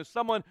insurrectionist,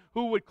 someone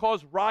who would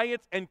cause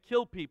riots and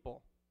kill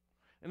people.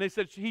 And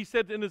he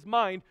said in his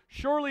mind,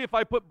 surely if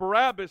I put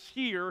Barabbas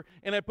here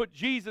and I put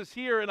Jesus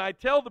here and I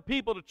tell the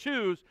people to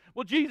choose,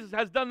 well, Jesus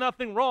has done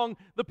nothing wrong.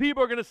 The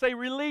people are going to say,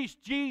 release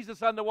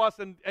Jesus unto us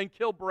and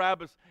kill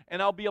Barabbas,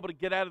 and I'll be able to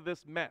get out of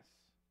this mess.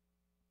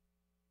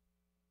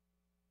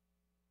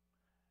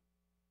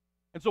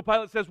 And so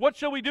Pilate says, what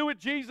shall we do with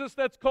Jesus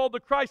that's called the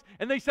Christ?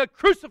 And they said,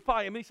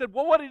 crucify him. And he said,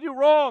 well, what did he do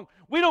wrong?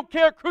 We don't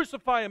care,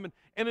 crucify him.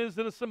 And it is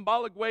in a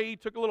symbolic way, he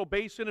took a little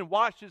basin and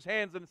washed his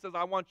hands, and it says,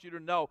 I want you to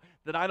know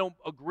that I don't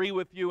agree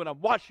with you, and I'm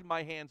washing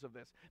my hands of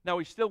this. Now,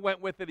 he still went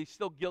with it. He's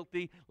still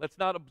guilty. Let's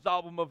not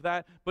absolve him of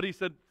that. But he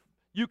said,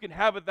 you can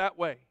have it that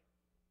way.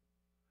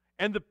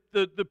 And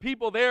the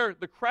people there,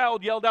 the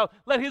crowd yelled out,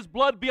 let his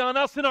blood be on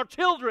us and our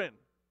children.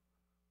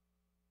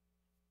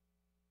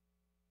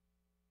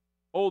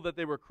 Oh, that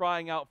they were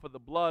crying out for the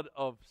blood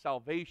of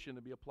salvation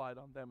to be applied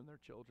on them and their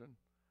children,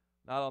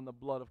 not on the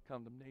blood of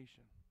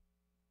condemnation.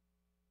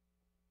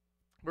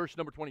 Verse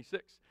number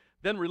 26.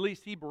 Then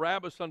released he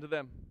Barabbas unto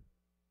them.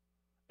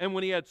 And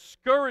when he had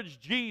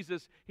scourged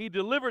Jesus, he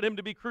delivered him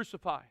to be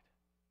crucified.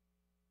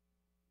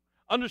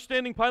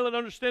 Pilate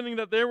understanding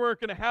that they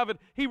weren't going to have it,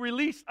 he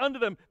released unto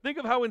them. Think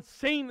of how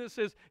insane this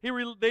is.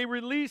 They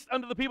released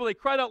unto the people. They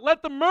cried out,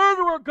 let the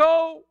murderer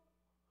go.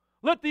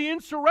 Let the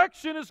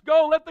insurrectionist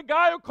go. Let the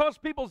guy who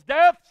caused people's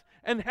deaths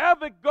and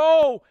have it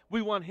go.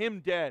 We want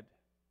him dead.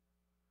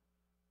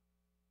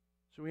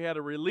 So we had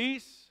to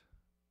release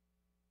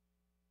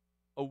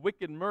a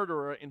wicked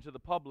murderer into the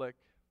public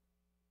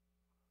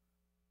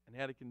and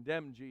had to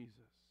condemn Jesus.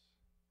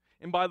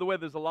 And by the way,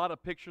 there's a lot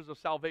of pictures of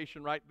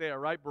salvation right there,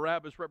 right?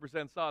 Barabbas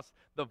represents us,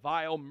 the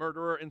vile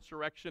murderer,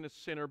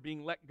 insurrectionist, sinner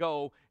being let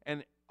go,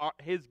 and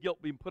his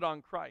guilt being put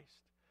on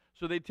Christ.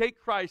 So they take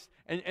Christ,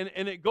 and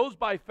it goes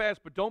by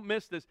fast, but don't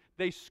miss this.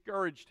 They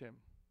scourged him.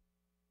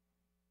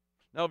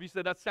 Now, if you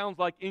said that sounds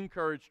like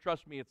encourage,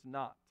 trust me, it's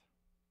not.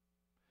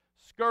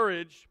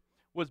 Scourge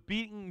was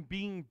being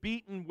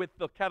beaten with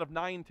the cat of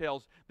nine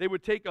tails. They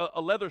would take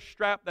a leather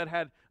strap that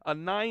had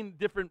 9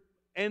 different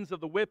ends of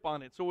the whip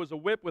on it. So it was a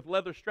whip with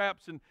leather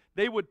straps, and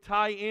they would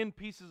tie in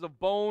pieces of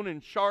bone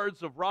and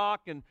shards of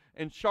rock and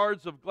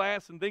shards of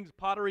glass and things,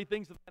 pottery,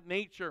 things of that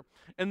nature.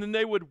 And then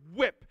they would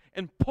whip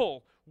and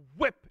pull.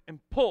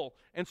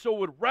 And so it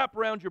would wrap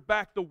around your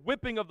back. The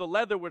whipping of the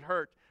leather would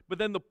hurt, but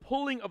then the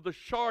pulling of the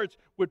shards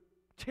would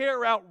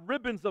tear out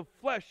ribbons of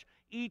flesh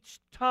each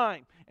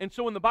time. And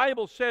so when the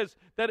Bible says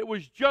that it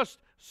was just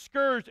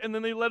scourged and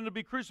then they let him to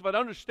be crucified,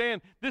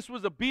 understand this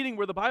was a beating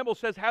where the Bible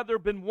says had there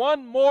been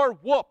one more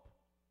whoop,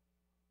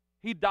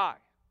 he'd die.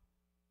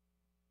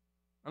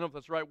 I don't know if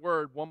that's the right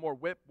word, one more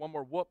whip, one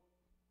more whoop,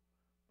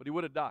 but he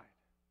would have died.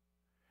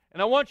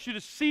 And I want you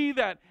to see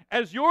that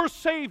as your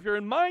Savior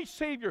and my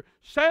Savior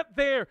sat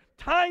there,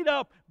 tied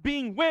up,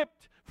 being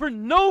whipped for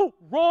no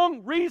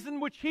wrong reason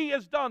which he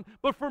has done,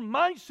 but for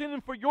my sin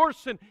and for your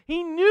sin.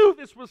 He knew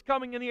this was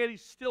coming, and yet he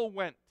still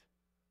went.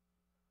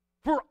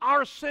 For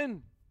our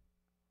sin.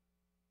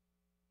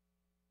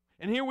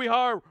 And here we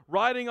are,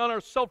 riding on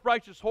our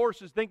self-righteous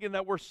horses, thinking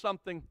that we're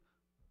something.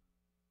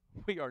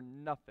 We are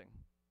nothing.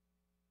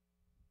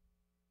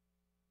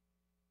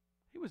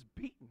 He was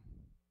beaten,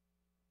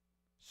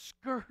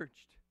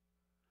 scourged,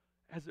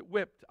 as it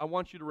whipped. I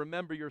want you to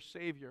remember your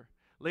Savior.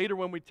 Later,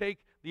 when we take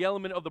the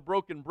element of the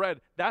broken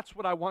bread, that's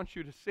what I want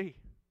you to see.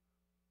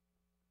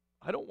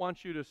 I don't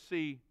want you to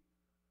see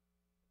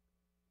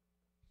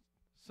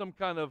some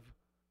kind of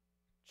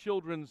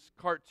children's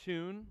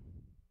cartoon.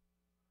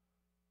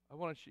 I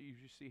want you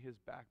to see his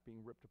back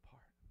being ripped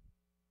apart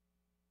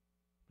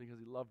because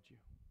he loved you.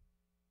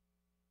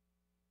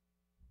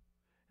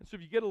 And so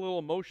if you get a little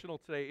emotional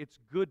today, it's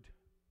good.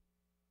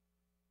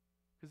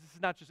 Because this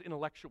is not just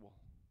intellectual.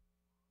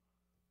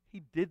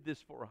 He did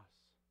this for us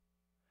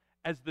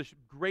as the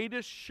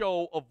greatest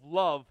show of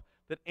love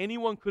that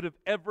anyone could have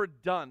ever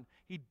done.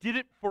 He did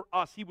it for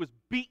us. He was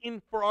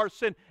beaten for our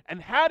sin.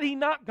 And had he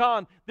not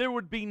gone, there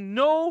would be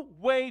no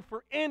way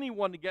for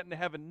anyone to get into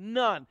heaven.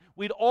 None.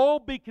 We'd all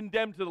be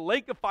condemned to the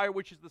lake of fire,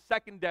 which is the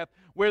second death,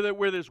 where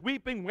there's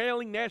weeping,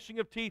 wailing, gnashing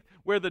of teeth,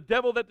 where the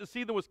devil that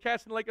deceived them was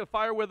cast in the lake of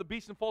fire, where the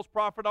beast and false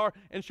prophet are,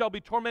 and shall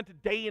be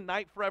tormented day and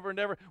night forever and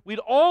ever. We'd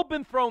all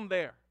been thrown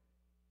there.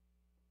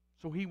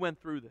 So he went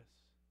through this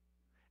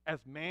as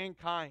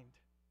mankind.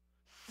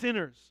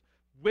 Sinners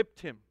whipped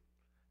him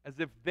as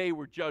if they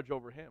were judge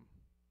over him.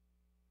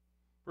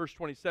 Verse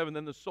 27,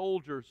 then the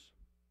soldiers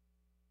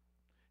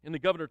and the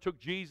governor took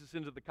Jesus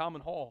into the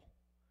common hall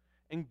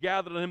and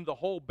gathered on him the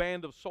whole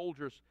band of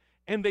soldiers,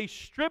 and they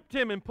stripped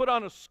him and put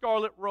on a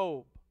scarlet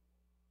robe.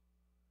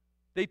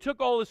 They took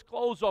all his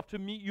clothes off to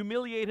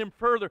humiliate him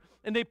further,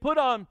 and they put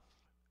on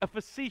a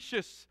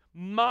facetious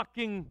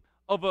mocking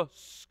of a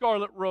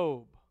scarlet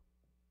robe.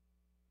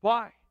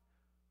 Why?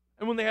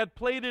 And when they had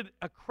plaited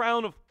a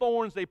crown of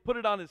thorns, they put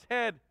it on his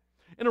head,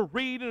 and a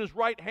reed in his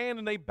right hand,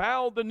 and they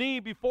bowed the knee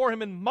before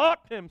him and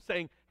mocked him,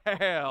 saying,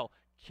 Hail,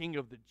 King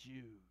of the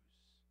Jews.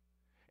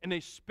 And they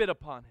spit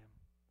upon him.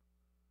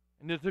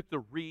 And they took the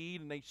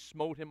reed, and they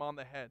smote him on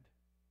the head.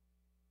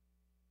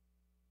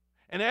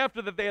 And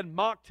after that they had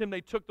mocked him,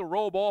 they took the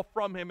robe off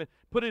from him and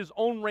put his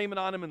own raiment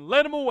on him and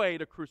led him away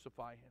to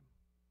crucify him.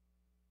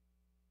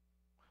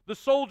 The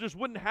soldiers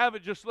wouldn't have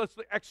it just, let's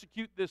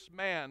execute this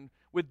man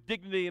with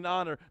dignity and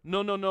honor.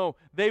 No.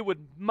 They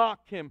would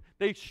mock him.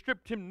 They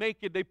stripped him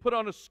naked. They put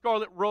on a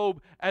scarlet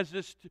robe as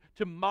this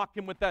to mock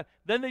him with that.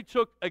 Then they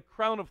took a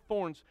crown of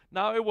thorns.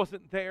 Now it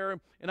wasn't there,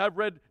 and I've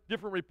read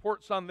different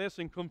reports on this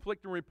and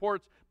conflicting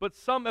reports, but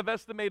some have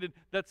estimated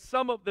that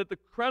that the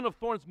crown of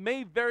thorns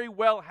may very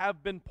well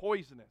have been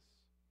poisonous.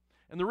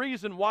 And the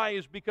reason why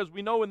is because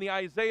we know in the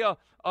Isaiah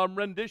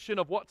rendition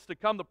of what's to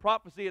come, the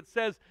prophecy, it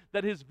says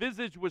that his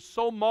visage was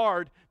so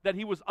marred that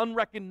he was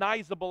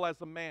unrecognizable as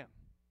a man.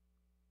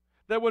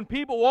 That when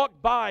people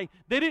walked by,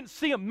 they didn't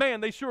see a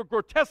man, they saw a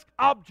grotesque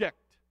object.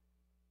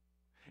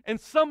 And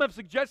some have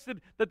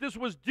suggested that this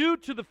was due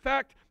to the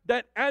fact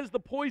that as the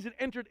poison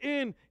entered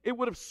in, it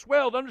would have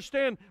swelled.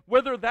 Understand,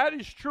 whether that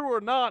is true or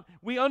not,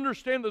 we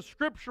understand the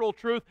scriptural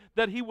truth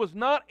that he was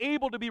not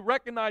able to be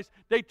recognized.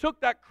 They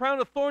took that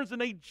crown of thorns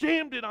and they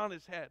jammed it on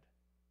his head.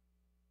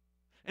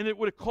 And it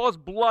would have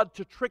caused blood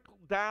to trickle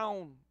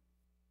down.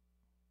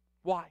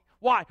 Why?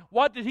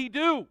 What did he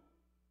do?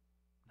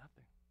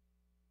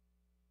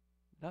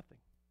 Nothing.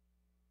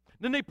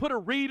 Then they put a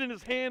reed in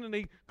his hand and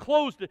they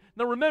closed it.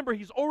 Now remember,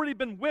 he's already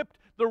been whipped.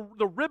 The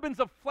ribbons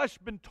of flesh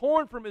been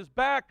torn from his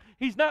back.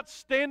 He's not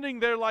standing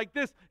there like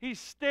this. He's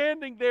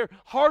standing there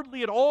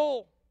hardly at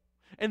all.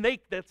 And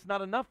that's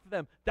not enough for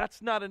them.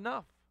 That's not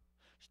enough.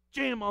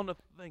 Jam on the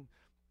thing.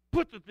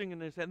 Put the thing in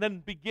his hand. Then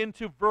begin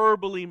to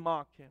verbally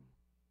mock him.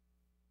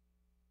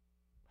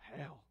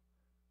 Hail,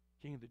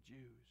 King of the Jews.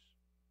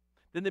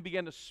 Then they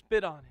began to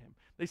spit on him.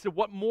 They said,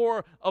 what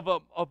more of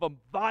a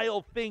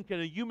vile thing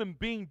can a human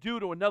being do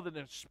to another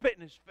than spit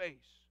in his face?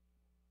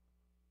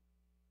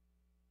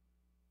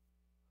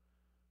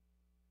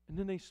 And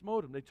then they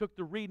smote him. They took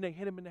the reed and they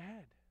hit him in the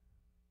head.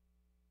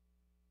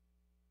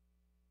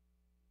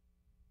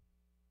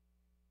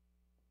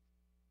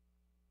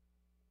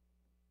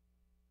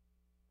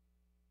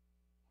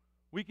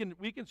 We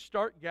can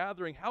start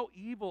gathering. How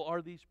evil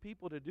are these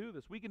people to do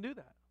this? We can do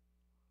that.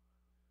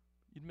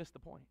 You'd miss the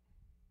point.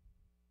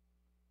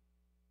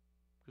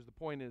 Because the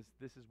point is,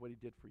 this is what he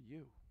did for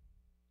you.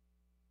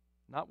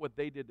 Not what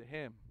they did to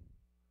him,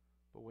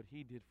 but what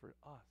he did for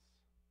us.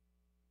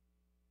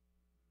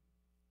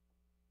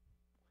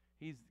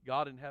 He's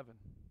God in heaven.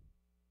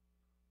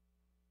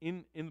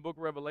 In the book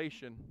of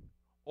Revelation,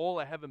 all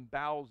of heaven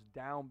bows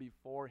down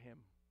before him.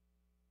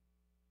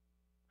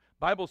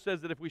 Bible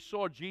says that if we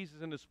saw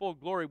Jesus in his full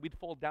glory, we'd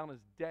fall down as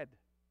dead.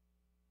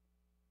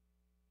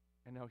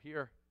 And now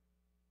here,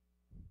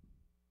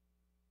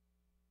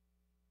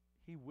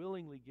 he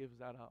willingly gives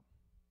that up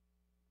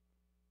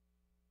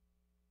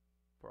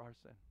for our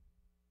sin.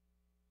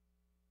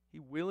 He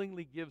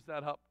willingly gives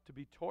that up to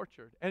be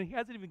tortured. And he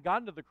hasn't even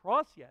gotten to the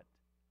cross yet.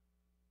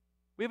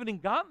 We haven't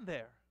even gotten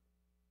there.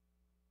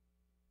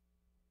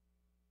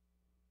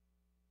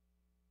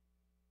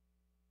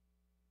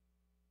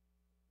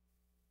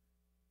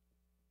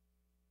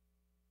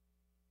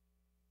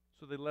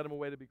 So they led him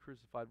away to be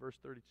crucified. Verse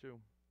 32.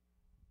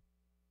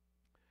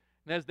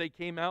 And as they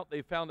came out,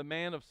 they found a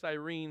man of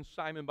Cyrene,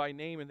 Simon by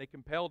name, and they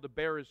compelled to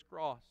bear his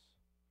cross.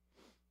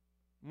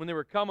 When they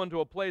were come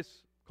unto a place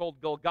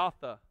called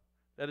Golgotha,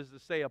 that is to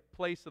say, a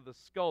place of the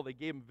skull, they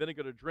gave him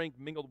vinegar to drink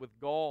mingled with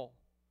gall.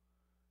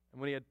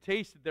 And when he had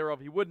tasted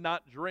thereof, he would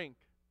not drink.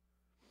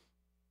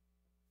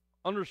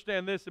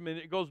 Understand this, I mean,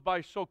 it goes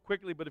by so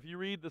quickly, but if you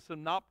read the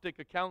synoptic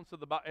accounts of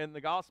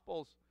the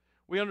Gospels,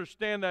 we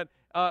understand that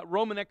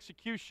Roman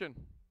execution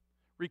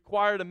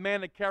required a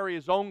man to carry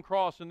his own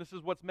cross, and this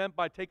is what's meant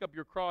by take up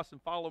your cross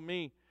and follow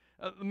me.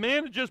 The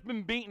man had just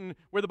been beaten,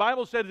 where the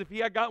Bible says if he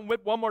had gotten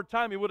whipped one more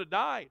time, he would have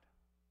died.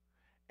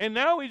 And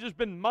now he's just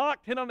been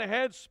mocked, hit on the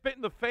head, spit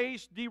in the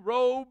face,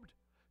 derobed,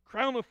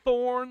 crown of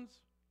thorns.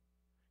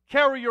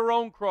 Carry your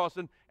own cross.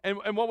 And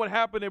what would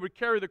happen, they would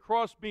carry the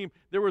cross beam.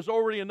 There was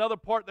already another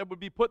part that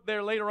would be put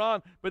there later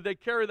on, but they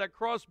carry that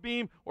cross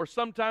beam, or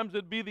sometimes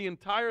it'd be the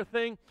entire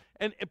thing.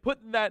 And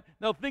putting that,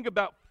 now think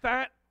about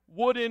fat,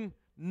 wooden,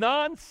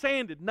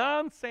 non-sanded.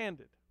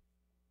 If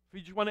you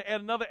just want to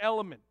add another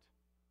element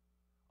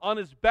on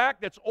his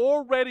back that's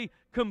already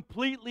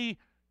completely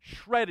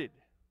shredded.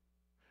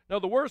 Now,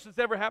 the worst that's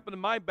ever happened to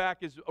my back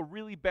is a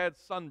really bad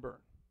sunburn.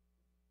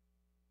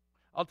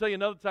 I'll tell you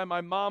another time,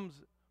 my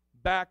mom's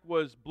back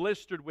was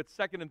blistered with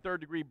 2nd and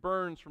 3rd degree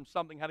burns from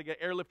something, had to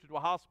get airlifted to a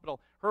hospital.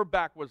 Her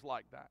back was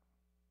like that.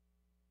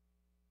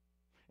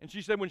 And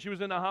she said when she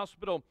was in the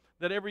hospital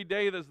that every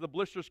day as the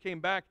blisters came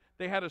back,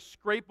 they had to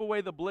scrape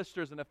away the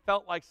blisters, and it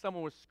felt like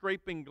someone was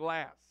scraping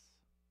glass.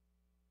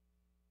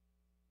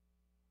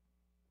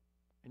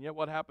 And yet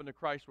what happened to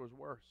Christ was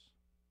worse.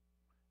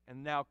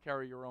 And now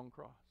carry your own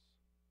cross.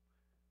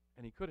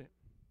 And he couldn't.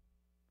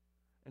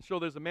 And so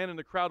there's a man in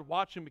the crowd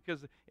watching,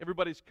 because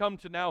everybody's come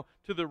to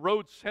the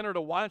road center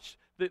to watch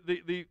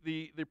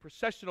the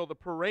processional, the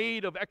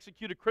parade of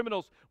executed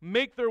criminals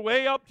make their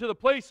way up to the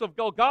place of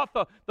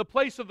Golgotha, the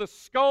place of the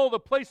skull, the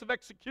place of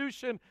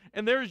execution.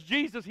 And there's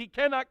Jesus. He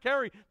cannot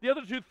carry. The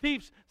other two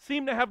thieves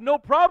seem to have no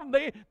problem.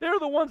 They're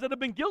the ones that have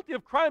been guilty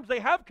of crimes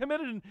they have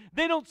committed, and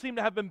they don't seem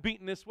to have been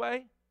beaten this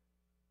way.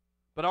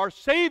 But our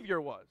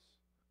Savior was.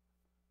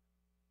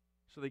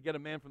 So they get a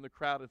man from the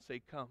crowd and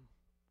say, come,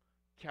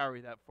 carry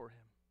that for him.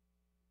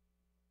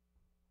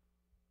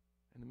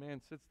 And the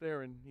man sits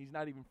there, and he's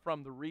not even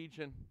from the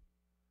region.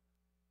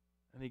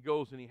 And he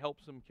goes and he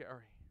helps him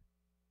carry.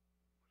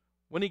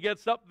 When he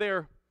gets up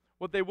there,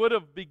 what they would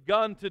have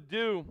begun to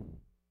do,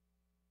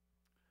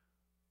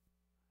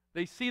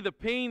 they see the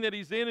pain that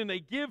he's in, and they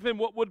give him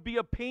what would be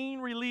a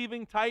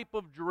pain-relieving type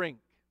of drink.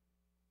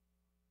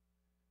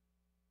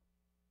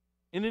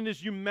 And in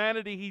his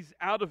humanity, he's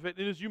out of it.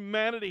 In his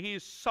humanity, he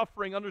is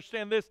suffering.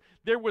 Understand this,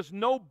 there was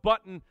no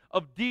button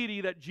of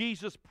deity that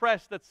Jesus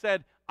pressed that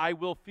said, I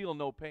will feel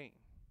no pain.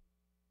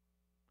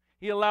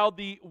 He allowed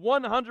the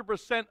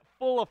 100%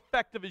 full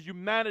effect of his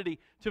humanity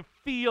to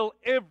feel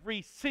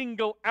every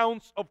single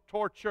ounce of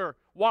torture.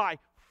 Why?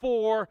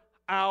 For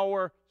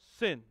our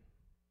sin.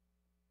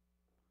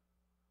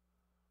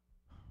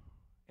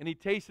 And he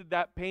tasted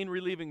that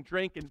pain-relieving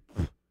drink and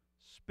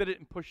spit it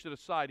and pushed it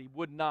aside. He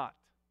would not.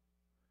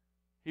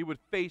 He would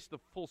face the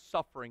full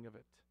suffering of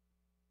it.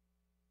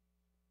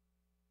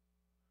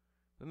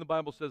 Then the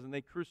Bible says, and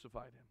they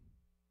crucified him.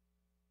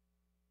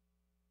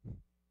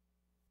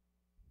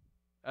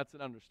 That's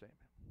an understatement.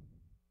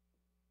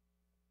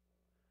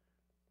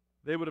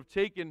 They would have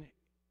taken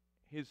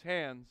his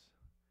hands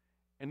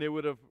and they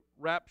would have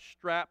wrapped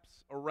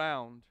straps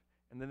around,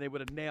 and then they would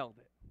have nailed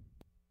it.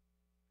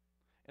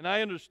 And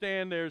I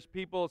understand there's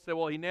people that say,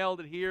 well, he nailed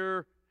it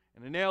here,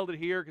 and he nailed it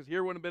here, because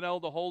here wouldn't have been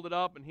able to hold it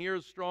up, and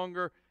here's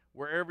stronger.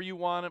 Wherever you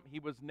want him, he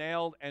was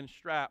nailed and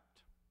strapped.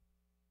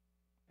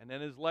 And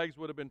then his legs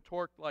would have been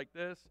torqued like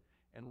this,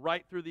 and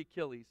right through the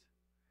Achilles,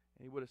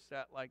 and he would have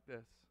sat like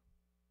this.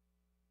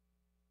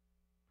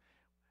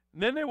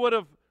 And then they would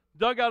have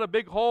dug out a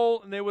big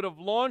hole, and they would have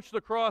launched the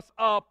cross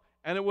up,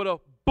 and it would have,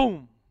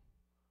 boom,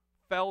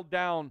 fell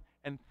down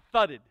and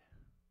thudded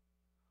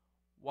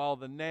while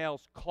the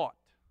nails caught.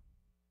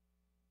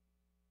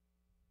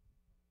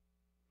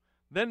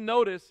 Then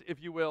notice,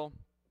 if you will,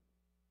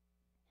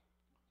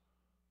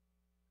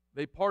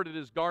 they parted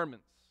his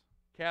garments,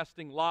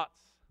 casting lots,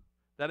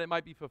 that it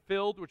might be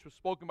fulfilled, which was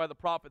spoken by the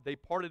prophet. They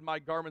parted my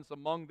garments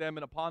among them,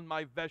 and upon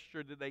my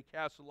vesture did they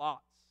cast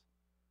lots.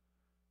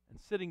 And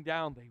sitting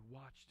down, they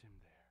watched him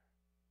there.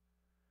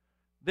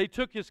 They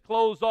took his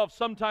clothes off.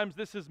 Sometimes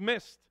this is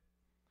missed.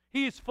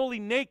 He is fully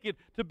naked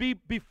to be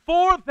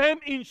before them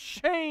in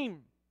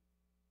shame.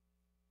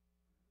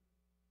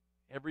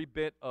 Every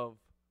bit of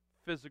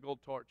physical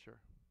torture.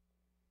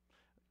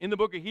 In the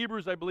book of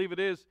Hebrews, I believe it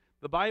is,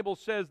 the Bible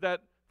says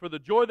that for the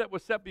joy that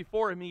was set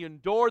before him, he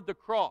endured the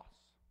cross.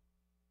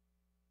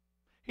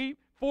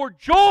 For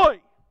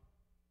joy,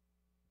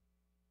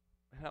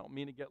 and I don't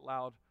mean to get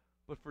loud,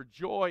 but for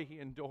joy he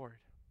endured.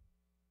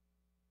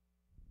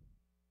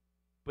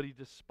 But he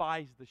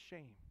despised the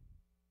shame.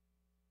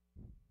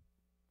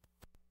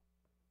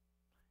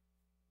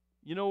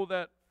 You know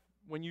that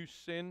when you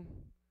sin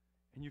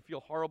and you feel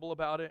horrible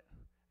about it,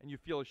 and you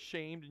feel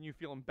ashamed, and you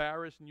feel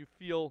embarrassed, and you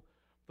feel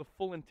the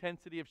full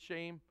intensity of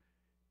shame,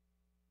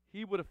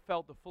 he would have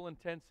felt the full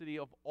intensity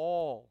of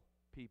all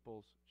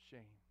people's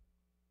shame.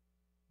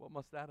 What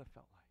must that have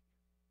felt like?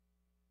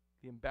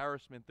 The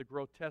embarrassment, the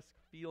grotesque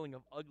feeling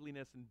of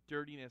ugliness and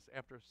dirtiness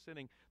after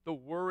sinning, the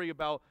worry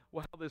about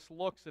how this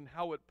looks and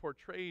how it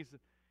portrays.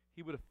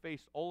 He would have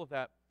faced all of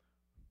that,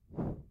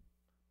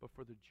 but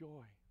for the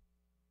joy,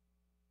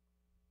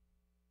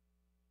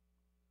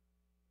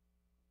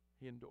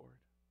 he endured.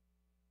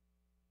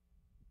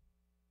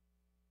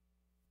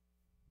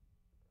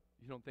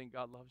 You don't think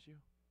God loves you?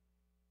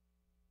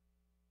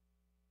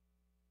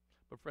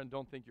 But friend,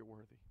 don't think you're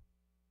worthy.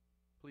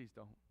 Please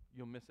don't.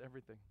 You'll miss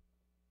everything.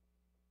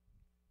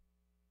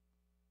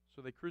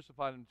 So they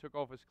crucified him, took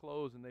off his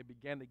clothes, and they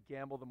began to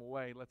gamble them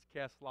away. Let's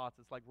cast lots.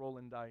 It's like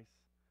rolling dice.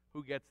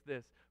 Who gets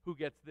this? Who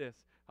gets this?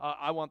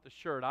 I want the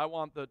shirt. I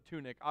want the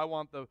tunic. I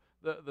want the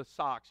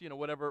socks. You know,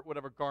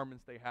 whatever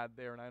garments they had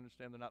there. And I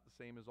understand they're not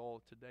the same as all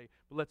of today.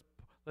 But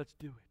let's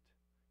do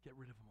it. Get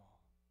rid of them all.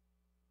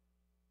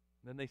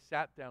 And then they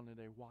sat down and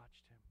they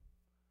watched him.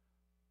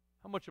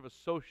 How much of a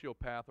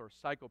sociopath or a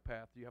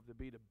psychopath do you have to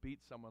beat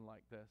someone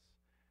like this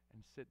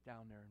and sit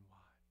down there and watch?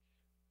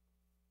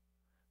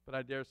 But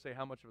I dare say,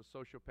 how much of a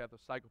sociopath or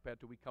psychopath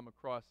do we come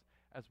across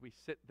as we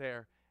sit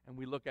there and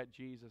we look at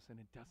Jesus and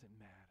it doesn't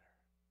matter?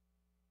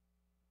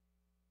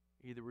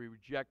 Either we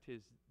reject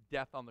his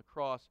death on the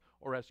cross,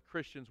 or as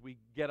Christians we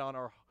get on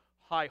our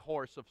high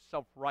horse of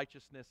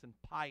self-righteousness and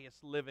pious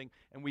living,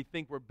 and we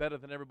think we're better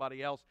than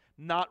everybody else,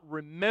 not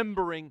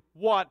remembering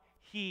what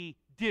he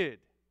did.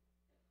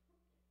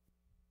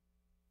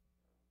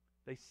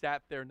 They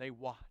sat there and they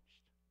watched.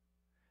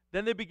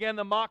 Then they began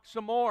to mock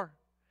some more.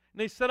 And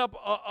they set up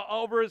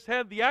over his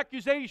head the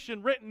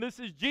accusation written, "This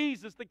is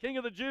Jesus, the King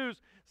of the Jews."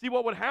 See,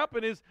 what would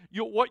happen is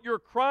what your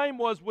crime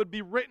was would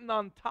be written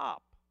on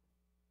top.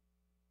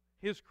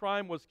 His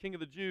crime was King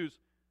of the Jews.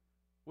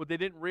 What they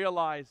didn't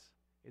realize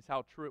is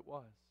how true it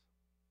was.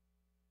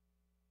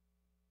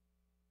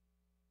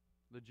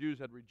 The Jews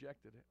had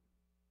rejected it.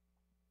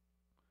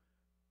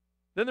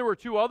 Then there were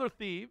two other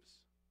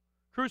thieves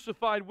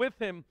crucified with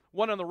him,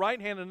 one on the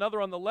right hand,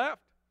 another on the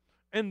left.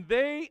 And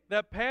they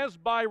that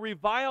passed by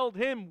reviled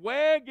him,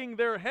 wagging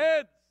their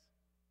heads.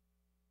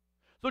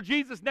 So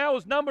Jesus now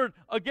is numbered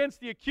against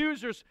the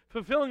accusers,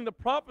 fulfilling the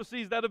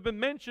prophecies that have been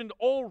mentioned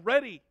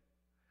already.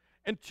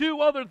 And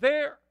two other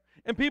there.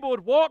 And people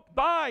would walk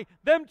by,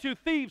 them two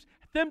thieves,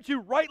 them two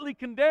rightly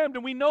condemned.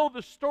 And we know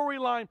the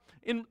storyline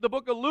in the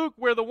book of Luke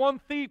where the one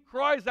thief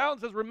cries out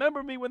and says,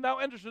 "Remember me when thou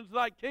enterest into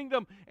thy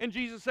kingdom." And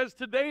Jesus says,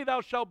 "Today thou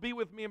shalt be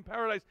with me in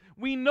paradise."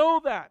 We know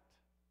that.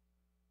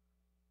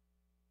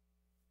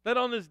 That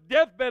on his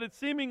deathbed, it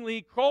seemingly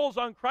he calls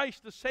on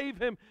Christ to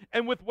save him,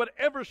 and with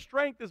whatever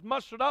strength is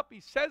mustered up, he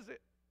says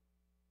it.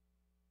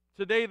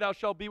 "Today thou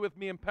shalt be with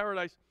me in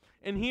paradise."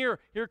 And here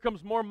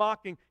comes more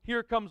mocking.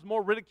 Here comes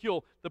more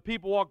ridicule. The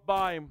people walk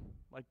by him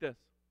like this.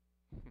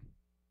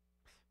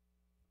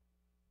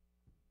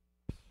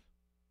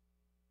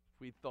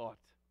 We thought.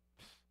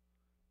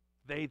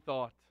 They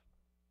thought.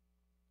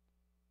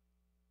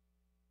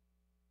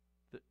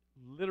 That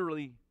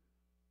literally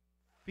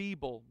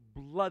feeble,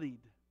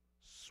 bloodied,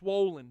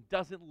 swollen,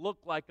 doesn't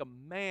look like a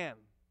man.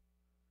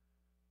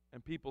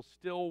 And people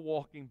still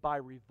walking by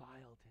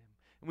reviled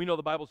him. And we know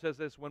the Bible says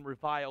this, when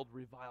reviled,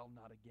 revile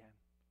not again.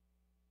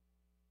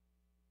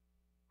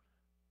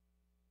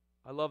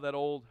 I love that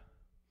old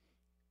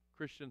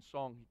Christian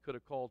song. He could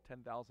have called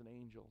 10,000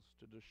 angels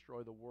to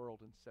destroy the world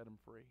and set him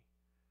free.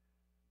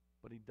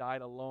 But he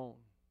died alone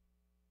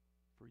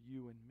for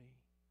you and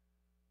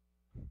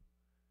me.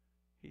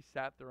 He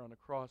sat there on a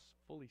cross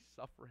fully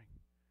suffering.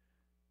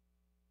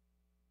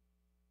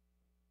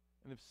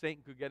 And if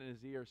Satan could get in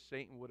his ear,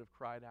 Satan would have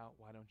cried out,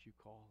 why don't you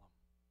call him?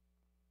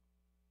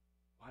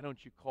 Why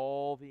don't you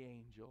call the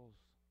angels?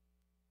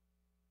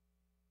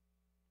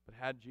 But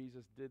had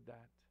Jesus did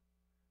that,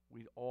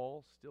 we'd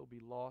all still be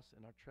lost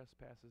in our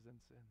trespasses and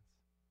sins.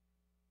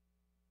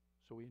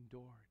 So he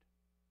endured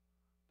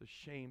the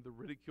shame, the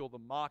ridicule, the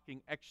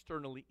mocking,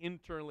 externally,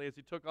 internally, as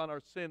he took on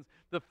our sins,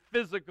 the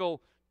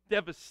physical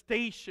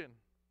devastation.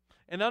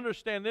 And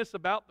understand this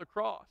about the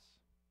cross.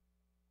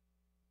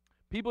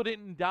 People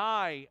didn't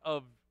die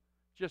of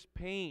just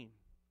pain.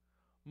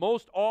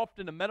 Most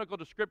often, a medical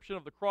description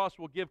of the cross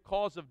will give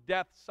cause of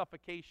death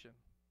suffocation.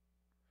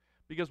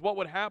 Because what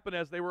would happen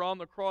as they were on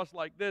the cross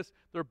like this,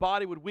 their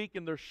body would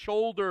weaken, their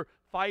shoulder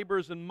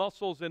fibers and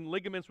muscles and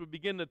ligaments would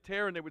begin to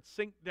tear, and they would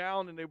sink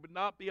down, and they would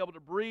not be able to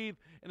breathe,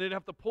 and they'd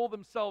have to pull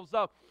themselves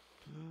up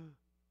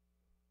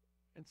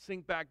and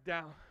sink back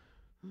down.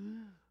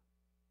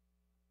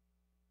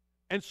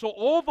 And so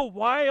all the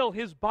while,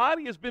 his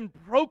body has been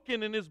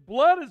broken, and his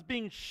blood is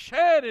being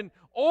shed, and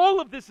all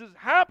of this is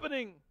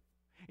happening.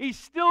 He's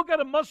still got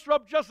to muster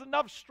up just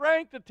enough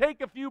strength to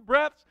take a few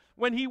breaths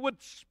when he would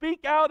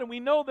speak out. And we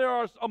know there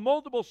are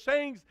multiple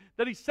sayings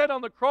that he said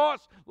on the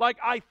cross, like,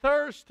 I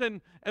thirst,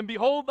 and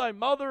behold thy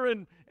mother,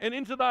 and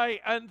into thy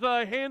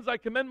hands I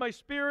commend my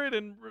spirit,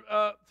 and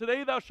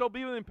today thou shalt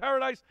be in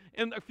paradise,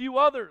 and a few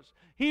others.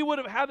 He would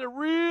have had to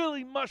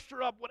really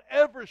muster up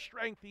whatever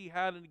strength he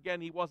had. And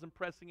again, he wasn't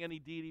pressing any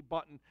deity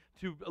button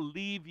to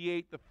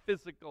alleviate the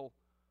physical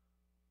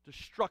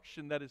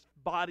destruction that his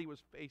body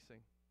was facing.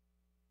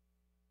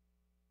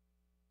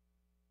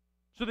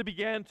 So they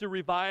began to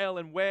revile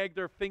and wag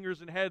their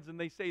fingers and heads, and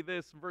they say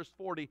this in verse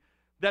 40,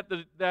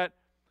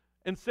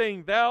 and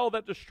saying, thou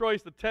that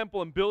destroyest the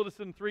temple and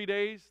buildest in 3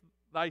 days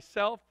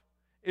thyself,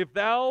 if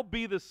thou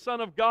be the Son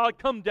of God,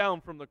 come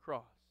down from the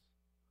cross.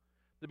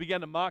 They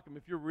began to mock him.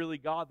 If you're really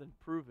God, then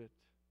prove it.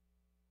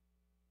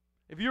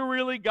 If you're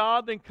really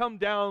God, then come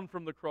down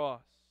from the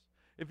cross.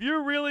 If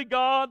you're really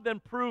God,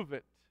 then prove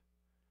it.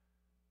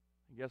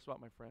 And guess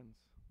what, my friends?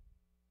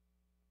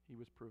 He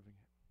was proving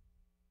it.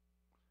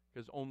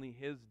 Because only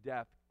his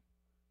death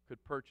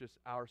could purchase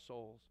our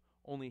souls.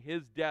 Only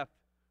his death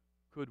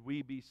could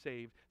we be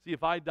saved. See,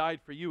 if I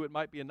died for you, it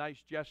might be a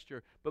nice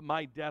gesture, but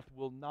my death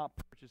will not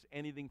purchase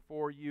anything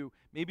for you.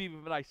 Maybe even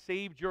if I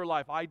saved your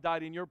life, I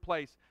died in your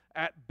place.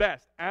 At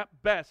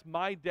best,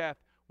 my death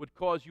would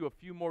cause you a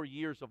few more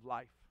years of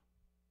life.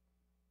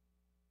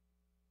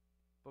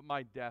 But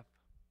my death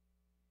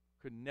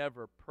could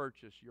never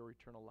purchase your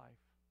eternal life.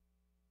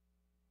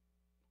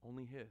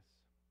 Only his.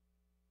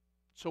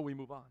 So we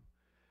move on.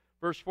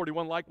 Verse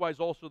 41, likewise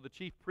also the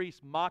chief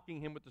priests, mocking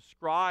him with the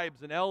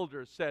scribes and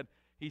elders, said,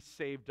 he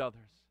saved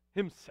others.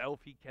 Himself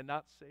he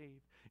cannot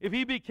save. If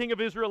he be king of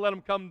Israel, let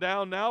him come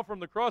down now from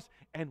the cross,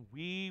 and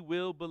we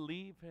will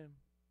believe him.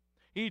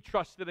 He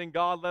trusted in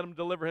God, let him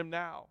deliver him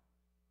now.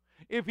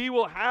 If he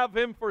will have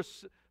him,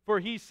 for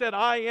he said,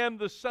 I am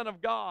the Son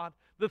of God.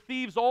 The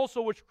thieves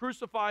also which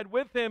crucified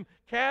with him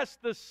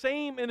cast the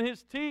same in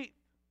his teeth.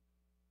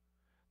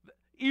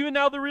 Even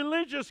now the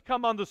religious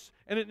come on this,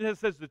 and it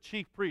says the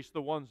chief priests,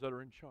 the ones that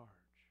are in charge.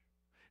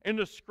 And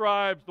the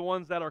scribes, the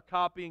ones that are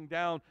copying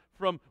down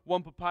from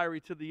one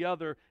papyri to the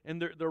other, and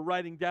they're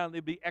writing down,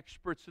 they'd be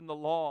experts in the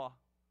law.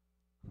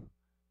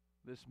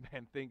 This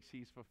man thinks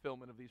he's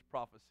fulfillment of these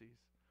prophecies.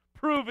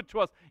 Prove it to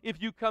us. If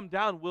you come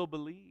down, we'll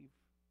believe.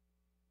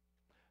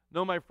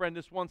 No, my friend,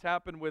 this once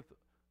happened with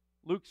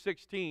Luke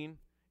 16.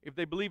 If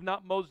they believe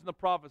not Moses and the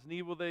prophets,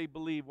 neither will they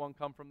believe one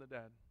come from the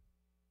dead.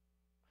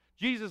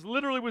 Jesus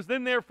literally was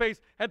in their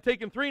face, had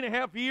taken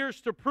 3.5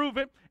 years to prove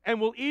it,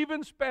 and will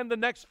even spend the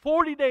next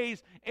 40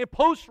 days in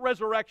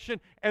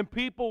post-resurrection, and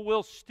people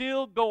will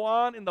still go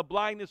on in the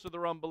blindness of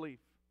their unbelief.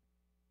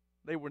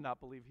 They would not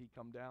believe he'd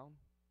come down.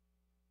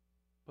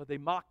 But they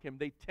mock him,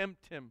 they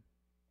tempt him,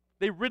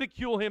 they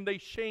ridicule him, they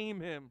shame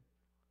him.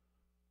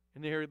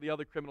 And here the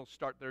other criminals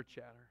start their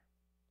chatter.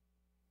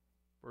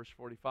 Verse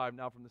 45,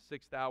 now from the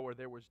 6th hour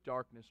there was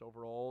darkness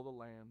over all the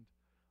land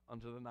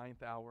unto the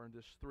 9th hour, in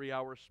this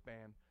 3-hour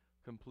span,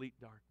 complete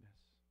darkness.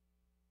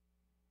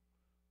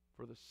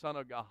 For the Son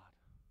of God,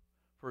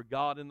 for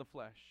God in the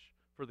flesh,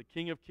 for the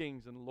King of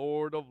kings and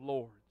Lord of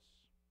lords,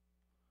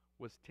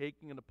 was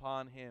taking it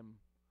upon him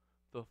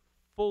the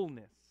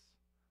fullness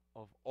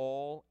of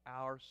all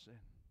our sin.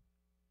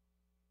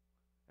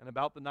 And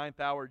about the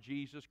 9th hour,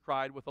 Jesus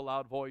cried with a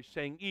loud voice,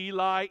 saying,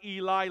 Eli,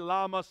 Eli,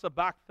 lama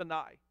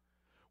sabachthani,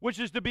 which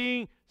is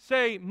to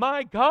say,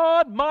 my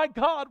God,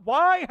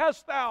 why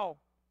hast thou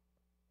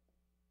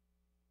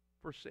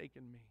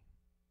forsaken me?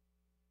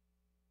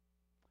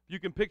 You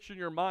can picture in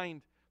your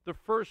mind the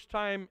first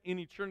time in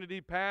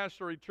eternity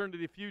past or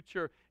eternity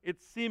future.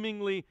 It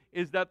seemingly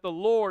is that the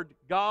Lord,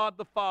 God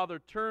the Father,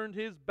 turned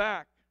His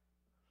back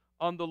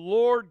on the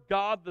Lord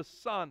God the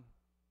Son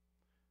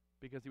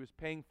because He was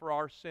paying for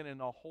our sin,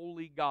 and a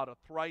holy God, a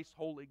thrice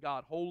holy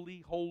God,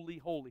 holy, holy,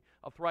 holy,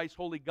 a thrice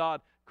holy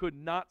God could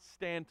not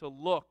stand to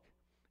look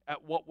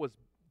at what was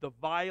the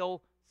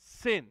vile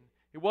sin.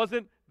 It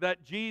wasn't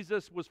that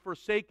Jesus was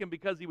forsaken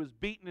because He was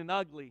beaten and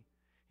ugly.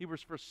 He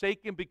was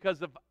forsaken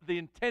because of the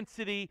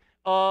intensity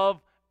of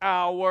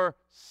our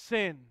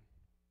sin.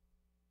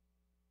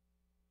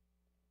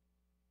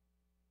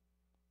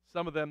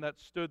 Some of them that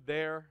stood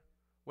there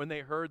when they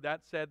heard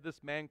that said,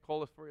 "This man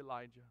calleth for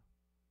Elijah."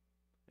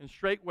 And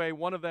straightway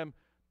one of them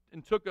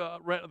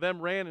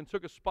ran and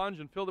took a sponge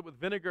and filled it with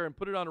vinegar and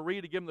put it on a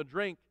reed to give him the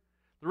drink.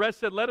 The rest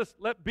said, let us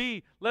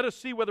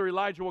see whether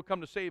Elijah will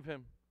come to save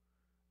him.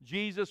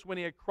 Jesus, when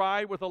he had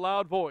cried with a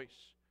loud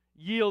voice,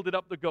 yielded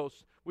up the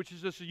ghost, which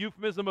is just a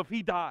euphemism of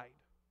he died.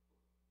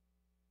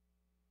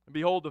 And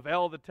behold, the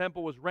veil of the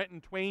temple was rent in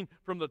twain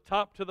from the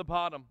top to the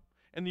bottom,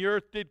 and the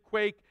earth did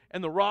quake,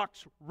 and the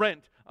rocks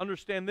rent.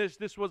 Understand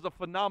this was a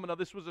phenomena,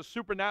 this was a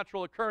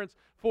supernatural occurrence,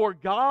 for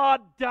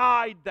God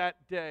died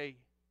that day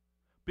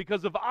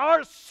because of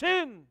our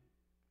sin.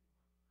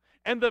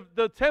 And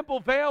the temple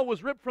veil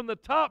was ripped from the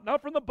top,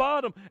 not from the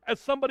bottom,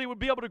 as somebody would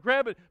be able to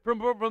grab it.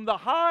 From the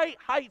high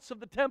heights of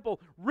the temple,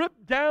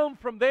 ripped down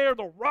from there,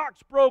 the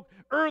rocks broke,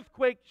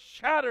 earthquake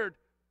shattered.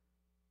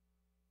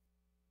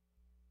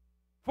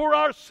 For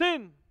our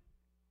sin.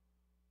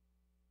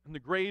 And the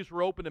graves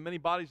were opened, and many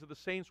bodies of the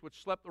saints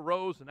which slept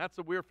arose, and that's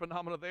a weird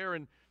phenomena there,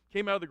 and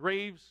came out of the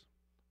graves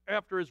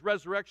after His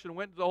resurrection,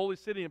 went to the holy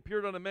city, and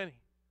appeared unto many.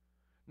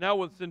 Now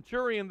with the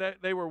centurion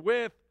that they were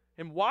with,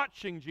 and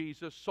watching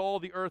Jesus, saw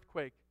the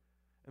earthquake,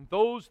 and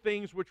those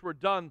things which were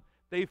done,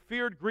 they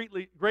feared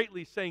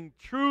greatly, saying,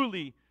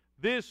 truly,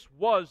 this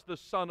was the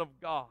Son of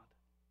God.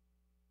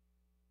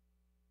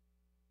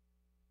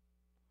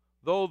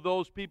 Though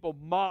those people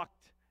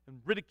mocked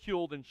and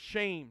ridiculed and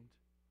shamed,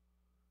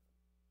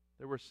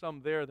 there were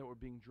some there that were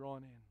being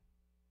drawn in.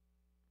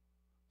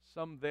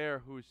 Some there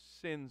whose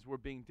sins were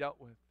being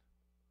dealt with.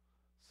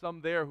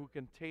 Some there who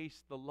can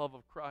taste the love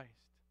of Christ.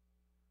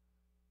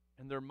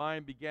 And their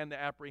mind began to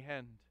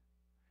apprehend.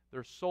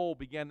 Their soul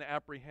began to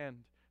apprehend.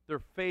 Their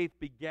faith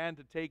began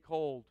to take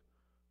hold.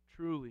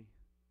 Truly,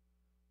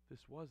 this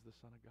was the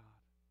Son of God.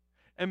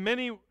 And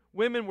many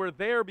women were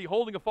there,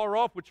 beholding afar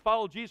off, which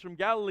followed Jesus from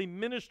Galilee,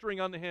 ministering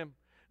unto Him.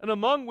 And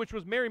among which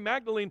was Mary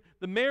Magdalene,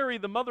 the Mary,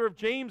 the mother of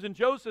James and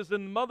Joseph,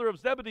 and the mother of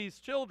Zebedee's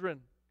children.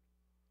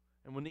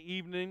 And when the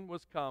evening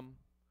was come,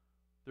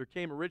 there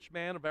came a rich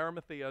man of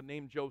Arimathea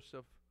named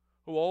Joseph,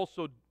 who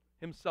also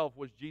himself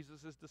was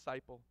Jesus'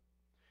 disciple.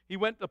 He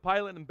went to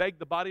Pilate and begged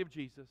the body of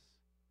Jesus.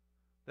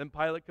 Then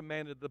Pilate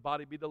commanded the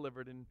body be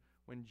delivered, and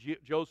when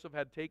Joseph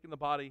had taken the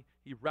body,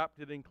 he wrapped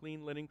it in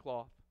clean linen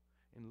cloth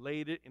and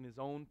laid it in his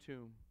own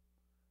tomb,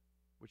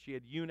 which he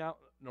had hewn out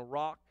in a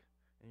rock,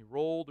 and he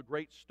rolled a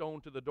great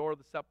stone to the door of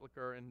the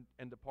sepulchre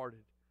and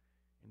departed.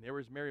 And there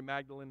was Mary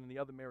Magdalene and the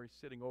other Mary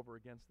sitting over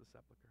against the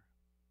sepulchre.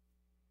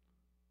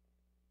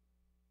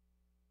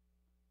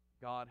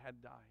 God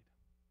had died.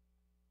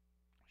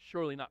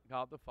 Surely not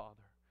God the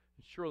Father.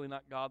 Surely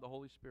not God the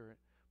Holy Spirit,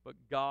 but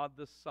God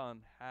the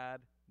Son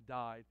had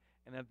died.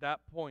 And at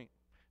that point,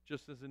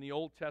 just as in the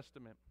Old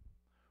Testament,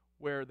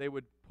 where they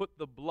would put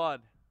the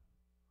blood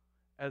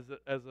as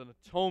an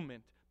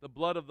atonement, the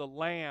blood of the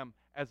lamb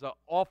as an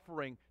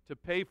offering to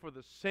pay for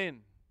the sin,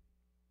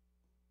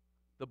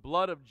 the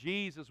blood of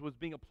Jesus was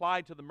being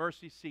applied to the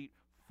mercy seat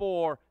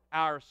for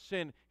our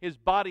sin. His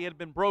body had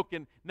been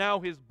broken. Now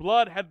His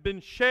blood had been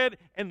shed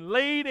and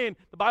laid in.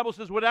 The Bible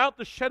says, without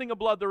the shedding of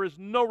blood, there is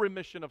no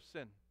remission of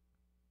sin.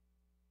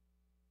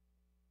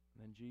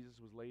 And then Jesus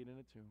was laid in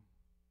a tomb.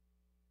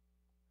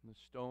 And the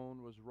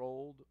stone was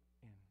rolled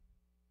in.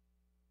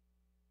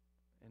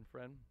 And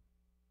friend,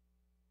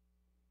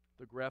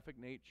 the graphic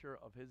nature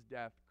of His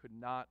death could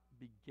not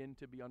begin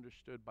to be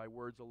understood by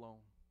words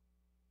alone.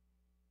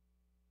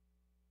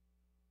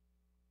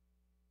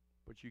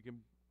 But you can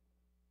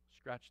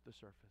scratch the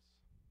surface.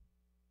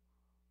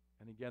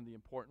 And again, the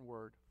important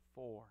word,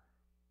 for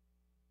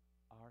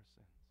our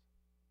sins.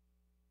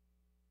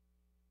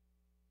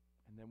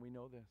 And then we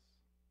know this.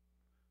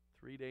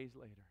 3 days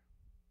later,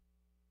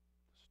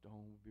 the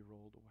stone will be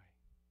rolled away.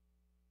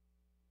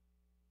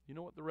 You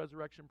know what the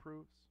resurrection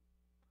proves?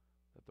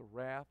 That the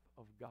wrath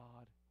of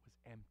God was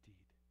emptied.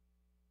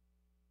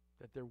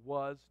 That there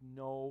was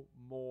no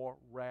more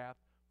wrath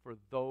for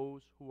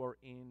those who are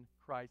in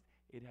Christ.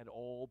 It had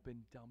all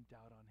been dumped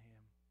out on Him.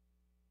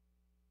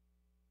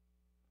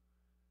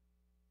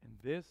 And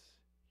this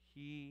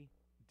He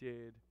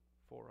did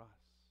for us.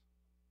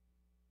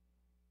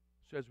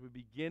 So as we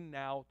begin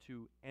now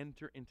to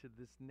enter into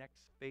this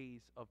next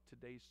phase of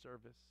today's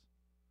service,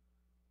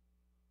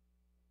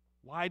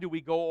 why do we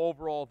go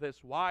over all this?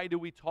 Why do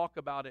we talk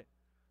about it?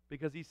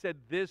 Because He said,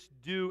 this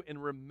do in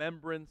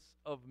remembrance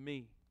of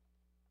me.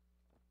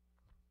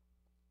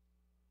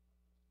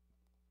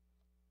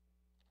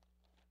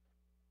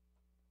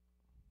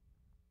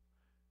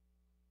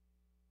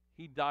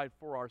 He died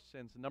for our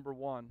sins. And number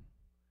one,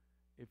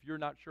 if you're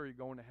not sure you're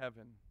going to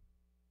heaven,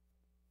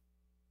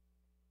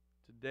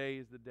 today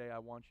is the day I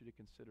want you to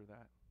consider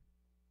that.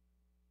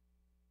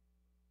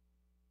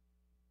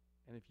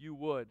 And if you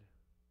would,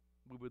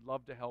 we would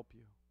love to help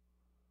you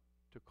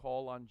to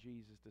call on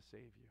Jesus to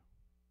save you.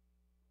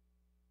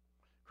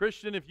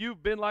 Christian, if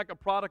you've been like a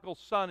prodigal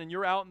son and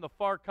you're out in the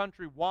far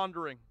country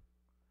wandering,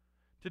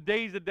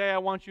 today's the day I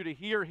want you to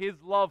hear His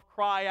love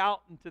cry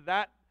out into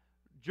that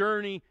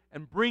journey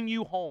and bring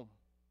you home.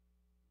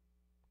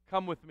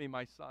 Come with me,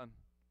 my son.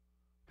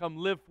 Come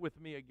live with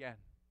me again.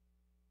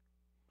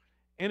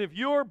 And if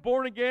you're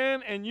born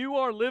again and you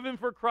are living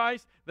for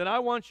Christ, then I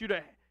want you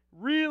to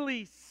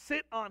really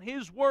sit on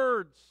His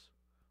words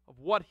of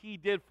what He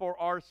did for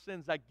our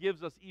sins. That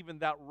gives us even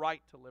that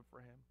right to live for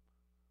Him.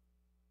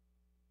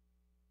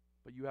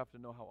 But you have to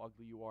know how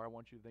ugly you are. I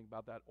want you to think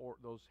about that, or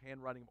those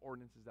handwriting of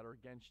ordinances that are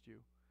against you,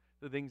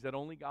 the things that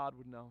only God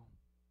would know.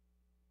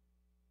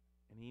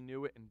 And He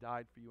knew it and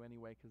died for you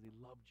anyway because He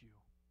loved you.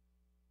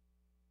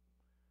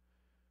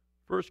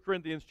 1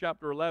 Corinthians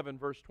chapter 11,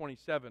 verse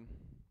 27.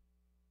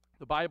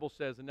 The Bible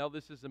says, and now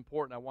this is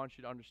important, I want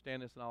you to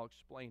understand this and I'll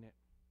explain it.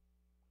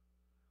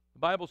 The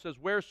Bible says,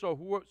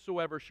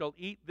 whosoever shall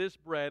eat this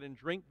bread and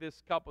drink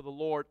this cup of the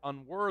Lord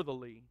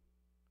unworthily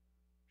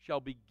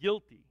shall be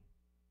guilty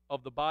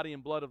of the body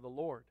and blood of the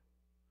Lord.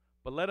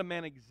 But let a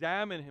man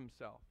examine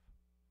himself,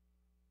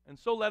 and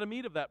so let him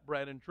eat of that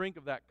bread and drink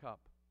of that cup.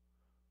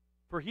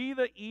 For he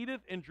that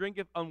eateth and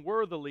drinketh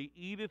unworthily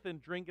eateth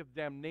and drinketh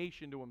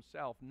damnation to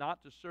himself,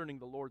 not discerning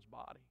the Lord's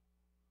body.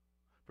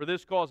 For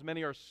this cause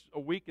many are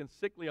weak and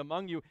sickly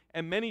among you,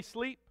 and many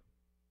sleep.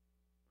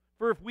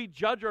 For if we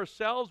judge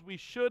ourselves, we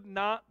should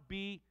not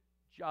be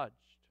judged.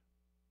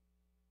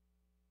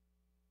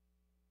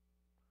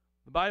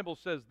 The Bible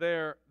says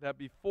there that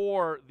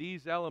before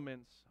these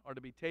elements are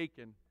to be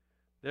taken,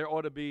 there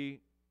ought to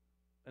be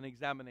an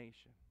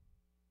examination.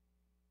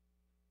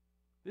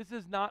 This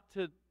is not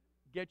to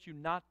get you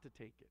not to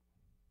take it.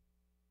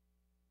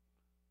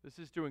 This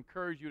is to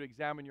encourage you to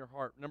examine your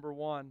heart. Number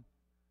one,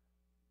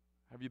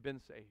 have you been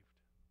saved?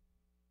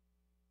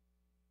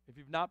 If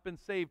you've not been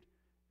saved,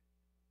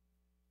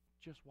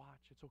 just watch.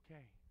 It's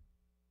okay.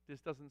 This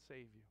doesn't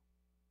save you.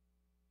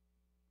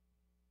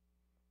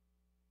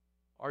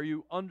 Are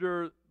you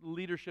under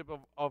leadership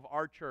of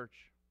our church?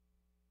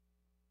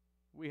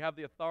 We have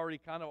the authority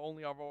kind of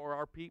only over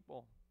our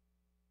people.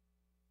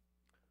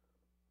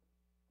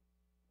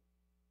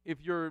 If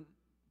you're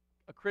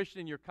a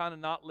Christian and you're kind of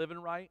not living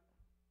right,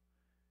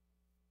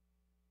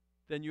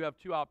 then you have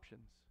two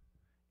options.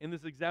 In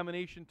this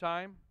examination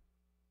time,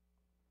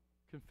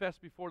 confess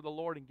before the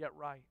Lord and get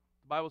right.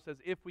 The Bible says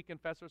if we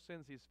confess our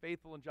sins, He is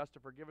faithful and just to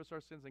forgive us our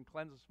sins and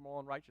cleanse us from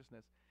all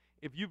unrighteousness.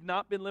 If you've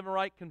not been living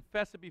right,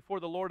 confess it before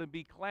the Lord and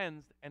be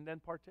cleansed and then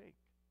partake.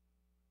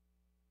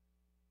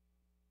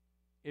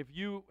 If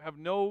you have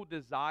no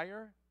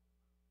desire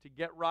to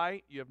get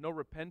right, you have no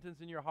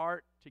repentance in your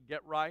heart to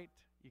get right,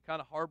 you kind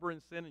of harbor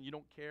in sin and you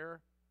don't care,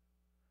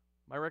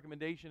 my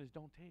recommendation is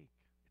don't take.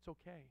 It's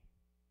okay.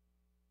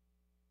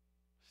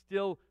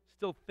 Still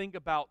think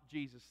about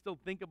Jesus. Still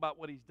think about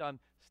what He's done.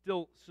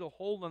 Still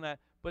hold on that.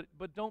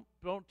 But don't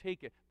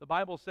take it. The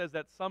Bible says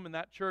that some in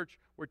that church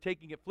were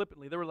taking it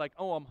flippantly. They were like,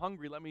 "Oh, I'm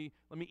hungry. Let me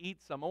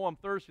eat some. Oh, I'm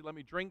thirsty. Let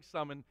me drink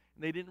some." And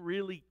they didn't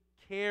really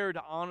care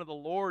to honor the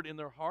Lord in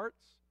their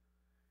hearts.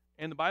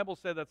 And the Bible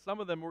said that some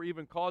of them were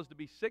even caused to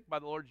be sick by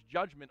the Lord's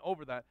judgment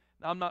over that.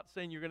 Now, I'm not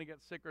saying you're going to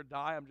get sick or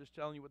die. I'm just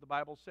telling you what the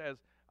Bible says.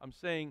 I'm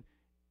saying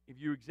if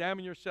you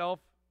examine yourself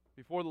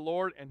before the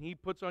Lord and He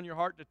puts on your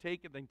heart to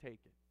take it, then take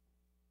it.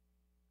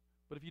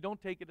 But if you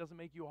don't take it, it doesn't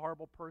make you a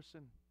horrible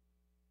person.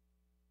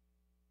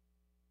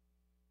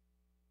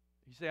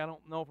 You say, I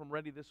don't know if I'm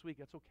ready this week.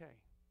 That's okay.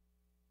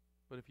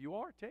 But if you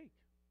are, take.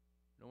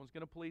 No one's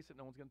going to police it.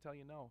 No one's going to tell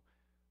you no.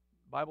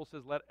 The Bible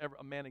says, let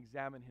a man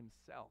examine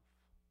himself.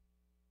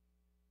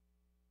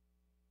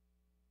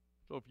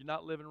 So if you're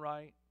not living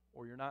right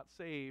or you're not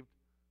saved,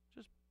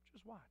 just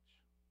watch.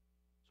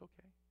 It's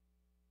okay.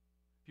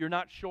 If you're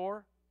not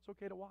sure, it's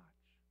okay to watch.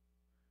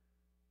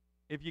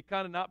 If you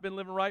kind of not been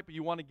living right, but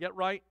you want to get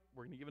right,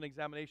 we're going to give an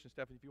examination,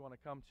 Stephanie, if you want to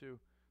come to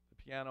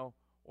the piano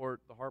or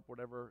the harp,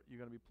 whatever you're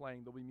going to be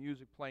playing. There'll be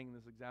music playing in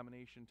this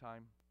examination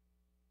time.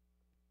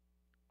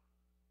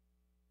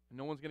 And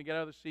no one's going to get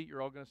out of the seat.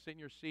 You're all going to sit in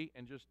your seat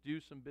and just do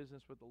some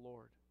business with the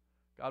Lord.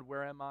 God,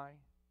 where am I?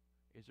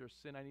 Is there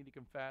sin I need to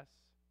confess?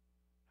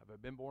 Have I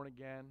been born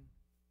again?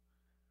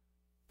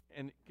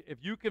 And if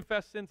you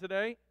confess sin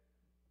today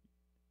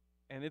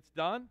and it's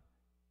done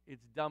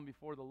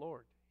before the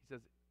Lord. He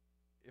says,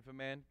 if a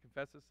man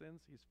confesses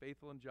sins, He's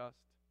faithful and just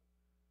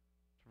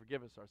to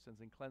forgive us our sins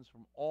and cleanse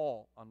from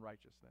all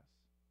unrighteousness.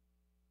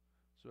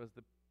 So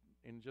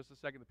in just a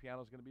second, the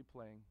piano is going to be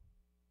playing.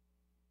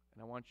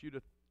 And I want you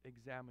to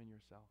examine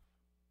yourself.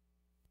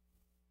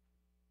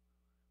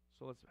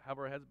 So let's have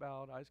our heads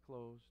bowed, eyes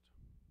closed.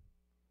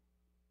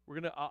 We're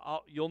gonna.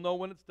 You'll know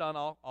when it's done.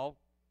 I'll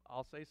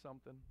say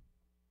something,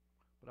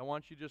 but I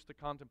want you just to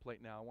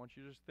contemplate now. I want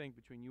you to just think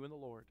between you and the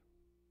Lord.